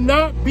and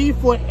not be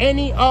for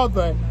any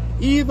other,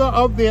 either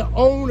of their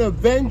own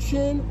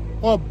invention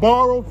or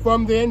borrow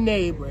from their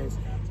neighbors.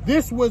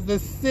 This was the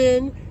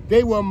sin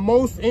they were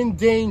most in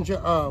danger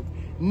of,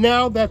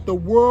 now that the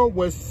world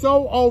was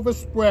so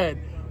overspread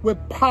with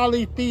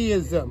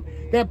polytheism.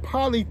 That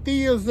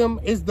polytheism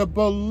is the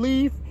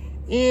belief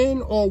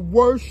in or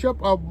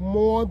worship of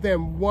more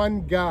than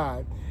one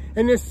God.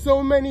 And there's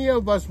so many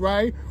of us,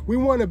 right? We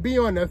want to be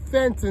on the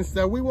fence and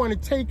stuff. We want to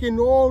take in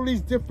all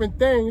these different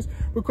things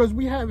because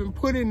we haven't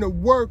put in the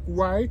work,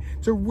 right,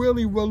 to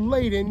really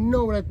relate and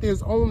know that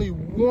there's only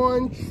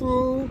one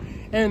true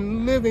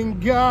and living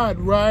God,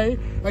 right?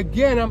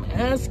 Again, I'm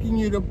asking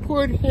you to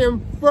put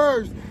him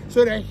first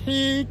so that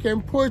he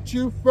can put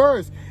you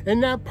first.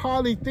 And that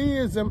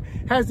polytheism,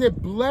 has it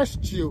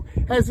blessed you?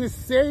 Has it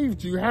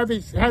saved you? Has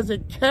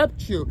it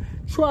kept you?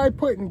 Try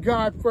putting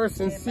God first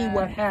and see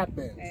what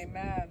happens.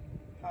 Amen.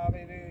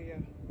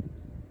 Hallelujah.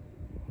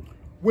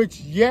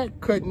 Which yet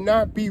could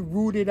not be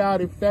rooted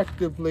out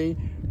effectively,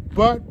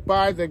 but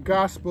by the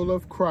gospel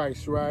of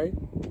Christ, right?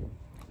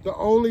 The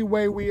only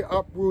way we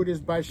uproot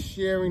is by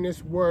sharing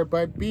this word,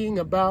 by being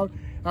about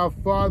our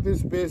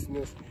Father's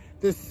business.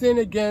 The sin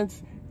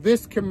against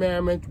this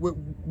commandment, with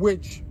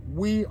which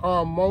we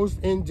are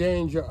most in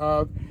danger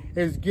of,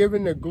 is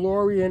giving the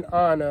glory and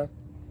honor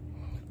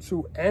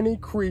to any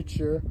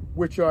creature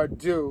which are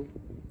due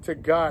to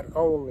God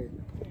only.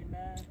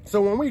 Amen.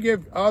 So when we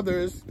give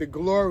others the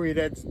glory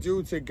that's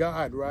due to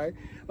God, right?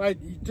 Like,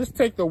 just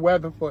take the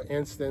weather, for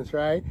instance,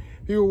 right?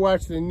 People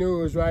watch the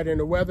news, right? And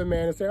the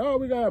weatherman and say, oh,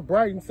 we got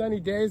bright and sunny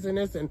days and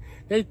this, and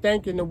they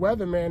thanking the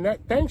weatherman. That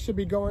thanks should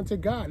be going to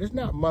God. It's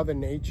not Mother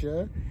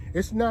Nature.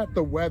 It's not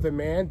the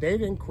weatherman. They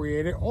didn't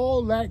create it.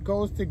 All that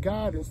goes to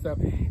God and stuff.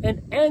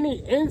 In any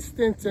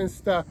instance and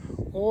stuff,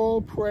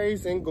 all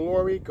praise and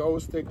glory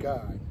goes to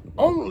God.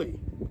 Only.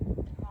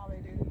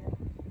 Hallelujah.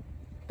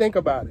 Think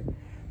about it.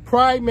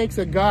 Pride makes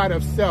a god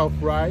of self,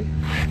 right?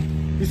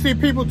 You see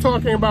people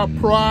talking about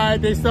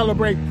pride. They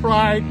celebrate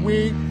Pride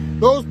Week.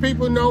 Those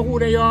people know who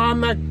they are. I'm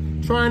not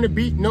trying to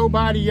beat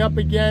nobody up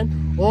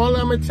again. All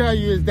I'm going to tell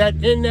you is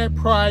that in that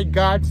pride,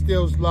 God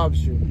still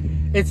loves you.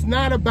 It's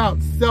not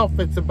about self.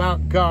 It's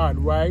about God,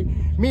 right?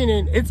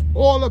 Meaning it's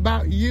all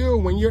about you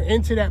when you're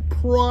into that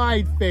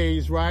pride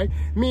phase, right?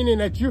 Meaning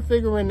that you're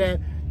figuring that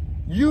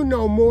you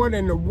know more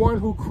than the one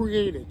who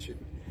created you.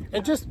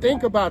 And just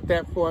think about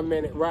that for a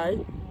minute, right?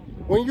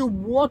 When you're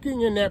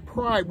walking in that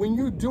pride, when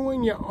you're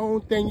doing your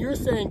own thing, you're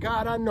saying,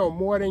 God, I know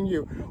more than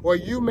you, or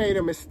you made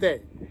a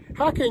mistake.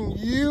 How can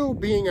you,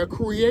 being a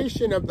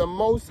creation of the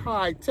Most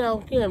High, tell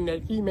him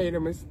that he made a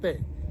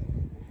mistake?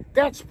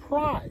 That's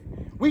pride.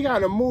 We got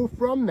to move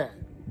from that,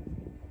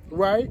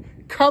 right?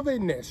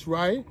 Covetousness,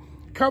 right?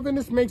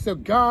 Covetousness makes a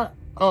god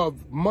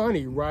of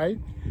money, right?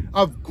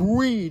 Of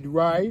greed,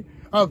 right?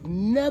 Of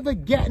never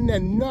getting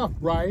enough,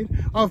 right?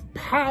 Of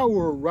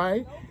power,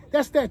 right?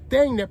 That's that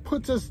thing that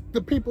puts us,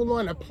 the people,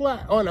 on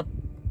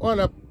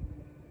a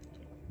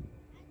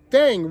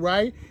thing,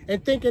 right?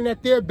 And thinking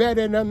that they're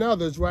better than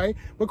others, right?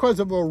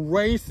 Because of a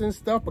race and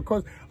stuff,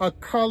 because of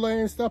color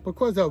and stuff,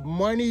 because of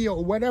money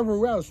or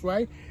whatever else,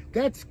 right?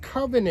 That's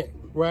covenant,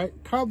 right?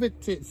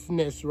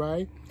 Covetousness,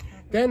 right?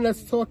 Then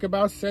let's talk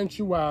about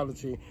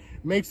sensuality.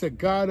 Makes a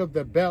god of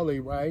the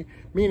belly, right?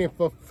 Meaning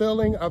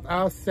fulfilling of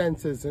our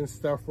senses and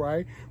stuff,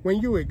 right?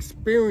 When you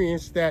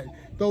experience that,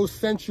 those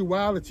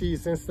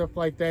sensualities and stuff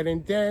like that,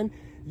 and then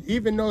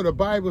even though the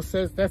Bible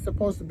says that's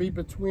supposed to be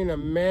between a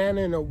man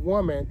and a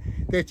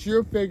woman, that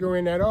you're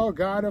figuring that, oh,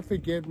 God will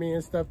forgive me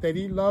and stuff, that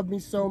he loved me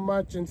so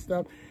much and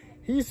stuff.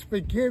 He's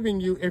forgiving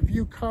you if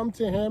you come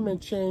to him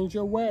and change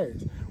your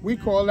ways. We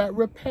call that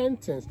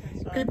repentance.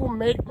 People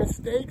make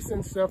mistakes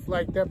and stuff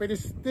like that, but he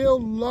still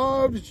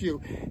loves you.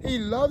 He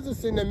loves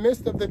us in the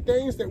midst of the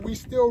things that we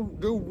still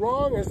do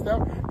wrong and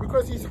stuff,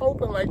 because he's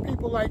hoping like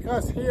people like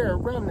us here in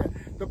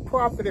Remnant, the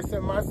prophetess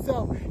and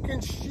myself,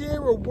 can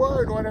share a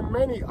word on the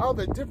many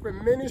other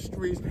different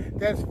ministries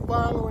that's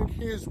following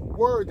his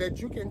word,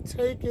 that you can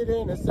take it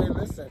in and say,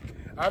 listen,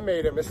 I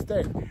made a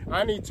mistake.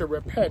 I need to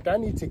repent. I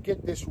need to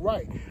get this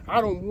right.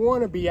 I don't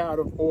want to be out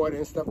of order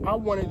and stuff. I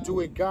want to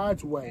do it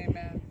God's way.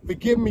 Amen.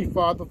 Forgive me,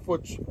 Father, for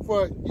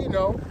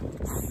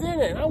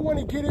sinning. I want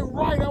to get it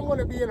right. I want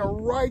to be in a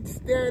right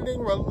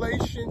standing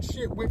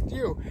relationship with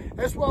you.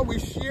 That's why we're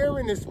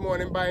sharing this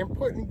morning by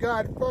putting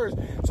God first,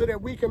 so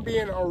that we can be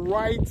in a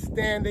right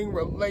standing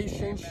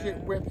relationship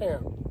with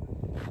him.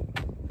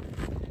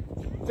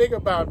 Think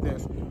about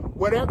this.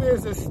 Whatever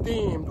is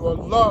esteemed or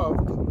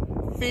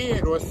loved,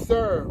 feared or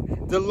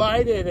served,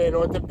 delighted in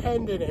or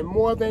dependent in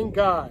more than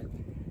God,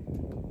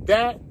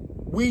 that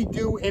we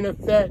do in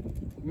effect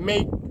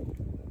make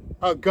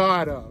a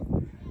God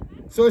of.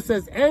 So it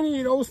says any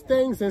of those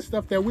things and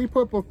stuff that we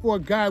put before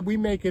God, we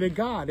make it a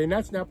God. And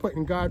that's not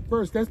putting God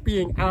first. That's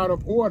being out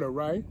of order,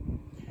 right?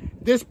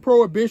 This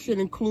prohibition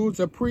includes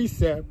a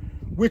precept,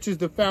 which is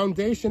the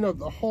foundation of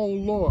the whole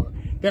law,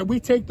 that we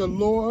take the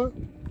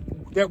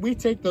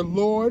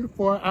Lord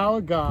for our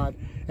God,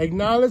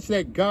 acknowledge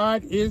that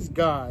God is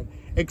God,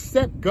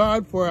 accept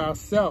God for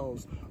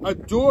ourselves,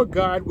 adore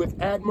God with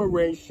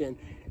admiration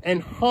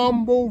and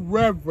humble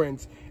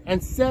reverence,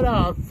 and set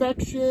our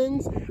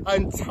affections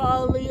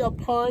entirely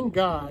upon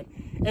God.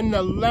 And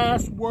the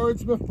last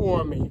words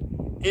before me,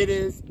 it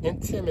is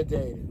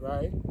intimidated,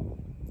 right?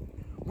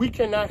 We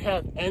cannot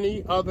have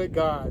any other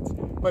gods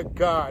but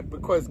God,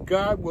 because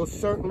God will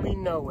certainly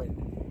know it.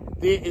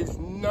 There is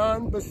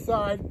none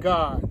beside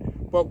God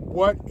but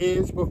what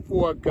is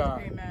before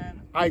God.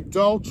 Amen.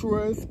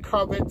 Idolaters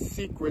covet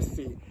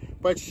secrecy,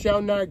 but shall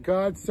not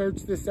God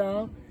search this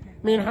out?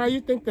 I mean, how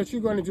you think that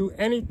you're going to do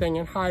anything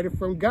and hide it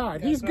from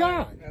God? He's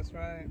God. That's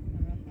right.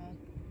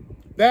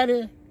 That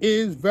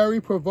is very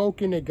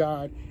provoking to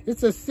God.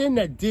 It's a sin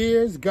that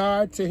dares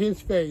God to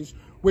his face,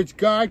 which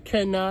God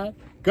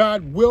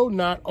will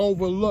not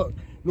overlook,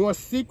 nor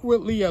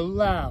secretly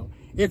allow.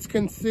 It's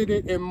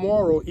considered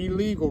immoral,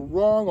 illegal,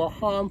 wrong, or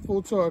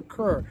harmful to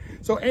occur.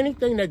 So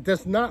anything that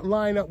does not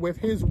line up with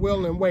his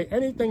will and way,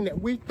 anything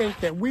that we think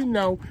that we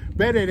know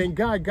better than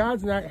God,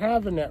 God's not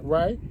having that,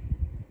 right?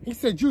 He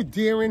said, you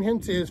daring him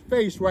to his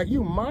face, right?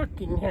 You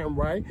mocking him,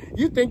 right?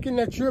 You thinking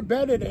that you're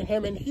better than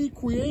him and he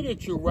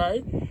created you,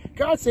 right?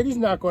 God said he's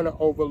not going to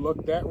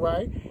overlook that,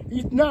 right?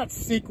 He's not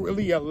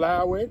secretly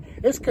allow it.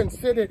 It's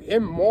considered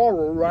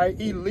immoral, right?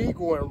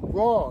 Illegal and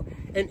wrong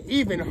and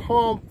even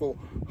harmful.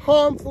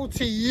 Harmful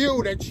to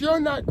you, that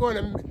you're not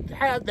going to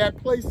have that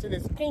place in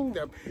his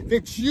kingdom,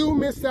 that you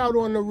miss out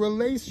on the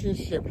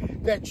relationship,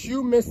 that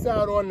you miss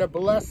out on the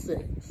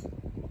blessings.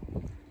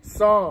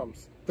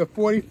 Psalms, the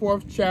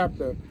 44th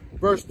chapter,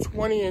 verse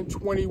 20 and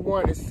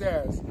 21, it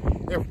says,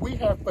 if we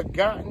have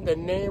forgotten the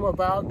name of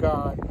our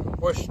God,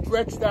 or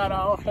stretched out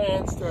our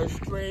hands to a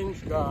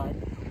strange God,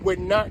 would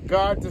not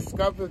God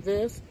discover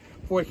this?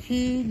 For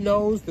he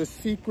knows the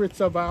secrets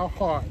of our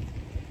heart.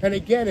 And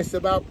again, it's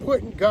about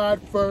putting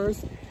God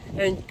first,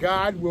 and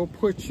God will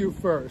put you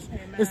first.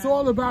 Amen. It's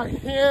all about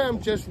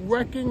him just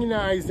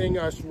recognizing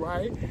us,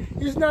 right?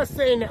 He's not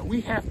saying that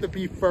we have to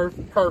be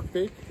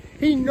perfect.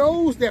 He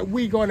knows that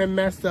we're going to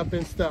mess up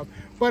and stuff.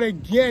 But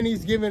again,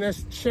 he's giving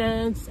us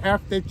chance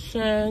after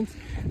chance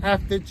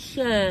after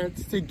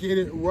chance to get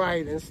it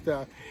right and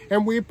stuff.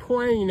 And we're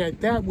praying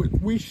that what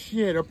we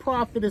share, the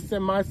prophetess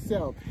and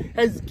myself,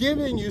 has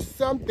given you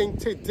something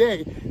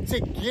today to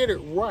get it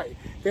right.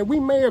 That we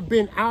may have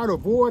been out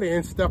of order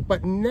and stuff,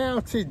 but now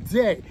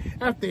today,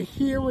 after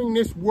hearing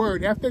this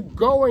word, after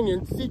going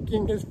and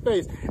seeking his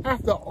face,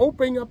 after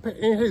opening up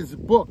in his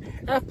book,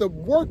 after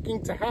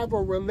working to have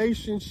a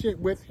relationship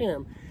with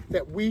him,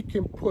 that we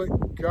can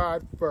put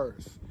God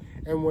first.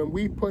 And when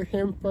we put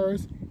him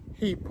first,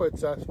 he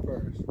puts us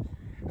first.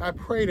 I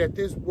pray that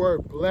this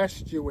word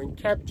blessed you and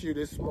kept you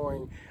this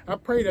morning. I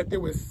pray that there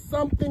was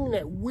something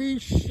that we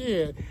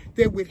shared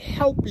that would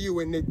help you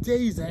in the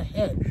days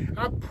ahead.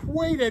 I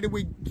pray that it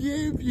would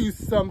give you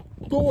some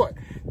thought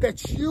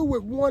that you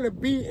would want to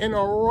be in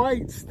a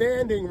right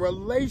standing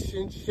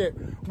relationship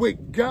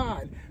with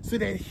God so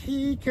that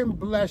he can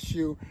bless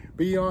you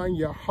beyond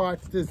your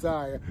heart's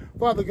desire.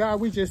 Father God,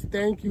 we just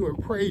thank you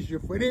and praise you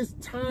for this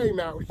time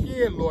out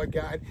here, Lord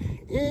God,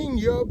 in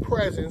your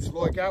presence,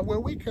 Lord God, where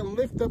we can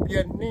lift up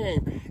your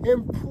name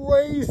in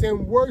praise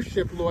and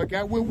worship, Lord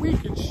God, where we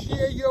can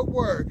share your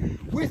word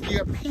with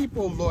your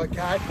people, Lord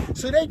God,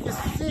 so they can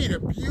see the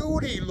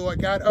beauty,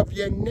 Lord God, of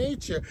your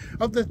nature,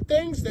 of the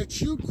things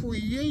that you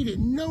created,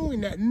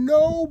 knowing that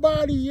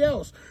nobody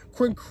else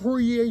can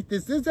create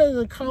this. This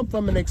doesn't come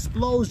from an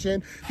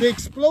explosion. The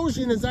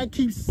explosion, as I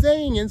keep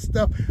saying and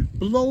stuff,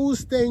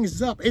 blows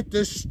things up. It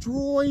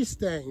destroys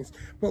things.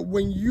 But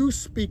when you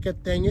speak a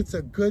thing, it's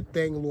a good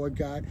thing, Lord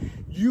God.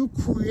 you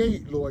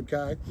create, Lord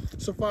God.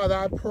 So, Father,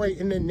 I pray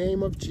in the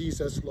name of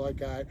Jesus, Lord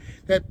God,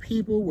 that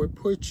people would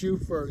put you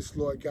first,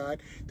 Lord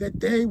God, that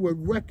they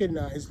would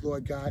recognize,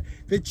 Lord God,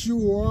 that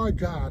you are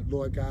God,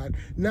 Lord God,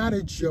 not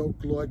a joke,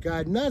 Lord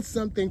God, not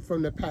something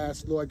from the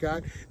past, Lord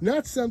God,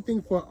 not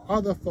something for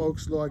other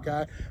folks, Lord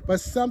God,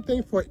 but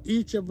something for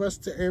each of us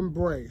to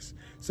embrace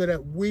so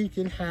that we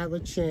can have a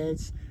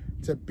chance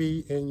to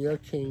be in your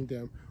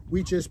kingdom.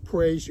 We just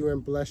praise you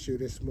and bless you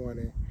this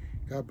morning.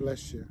 God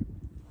bless you.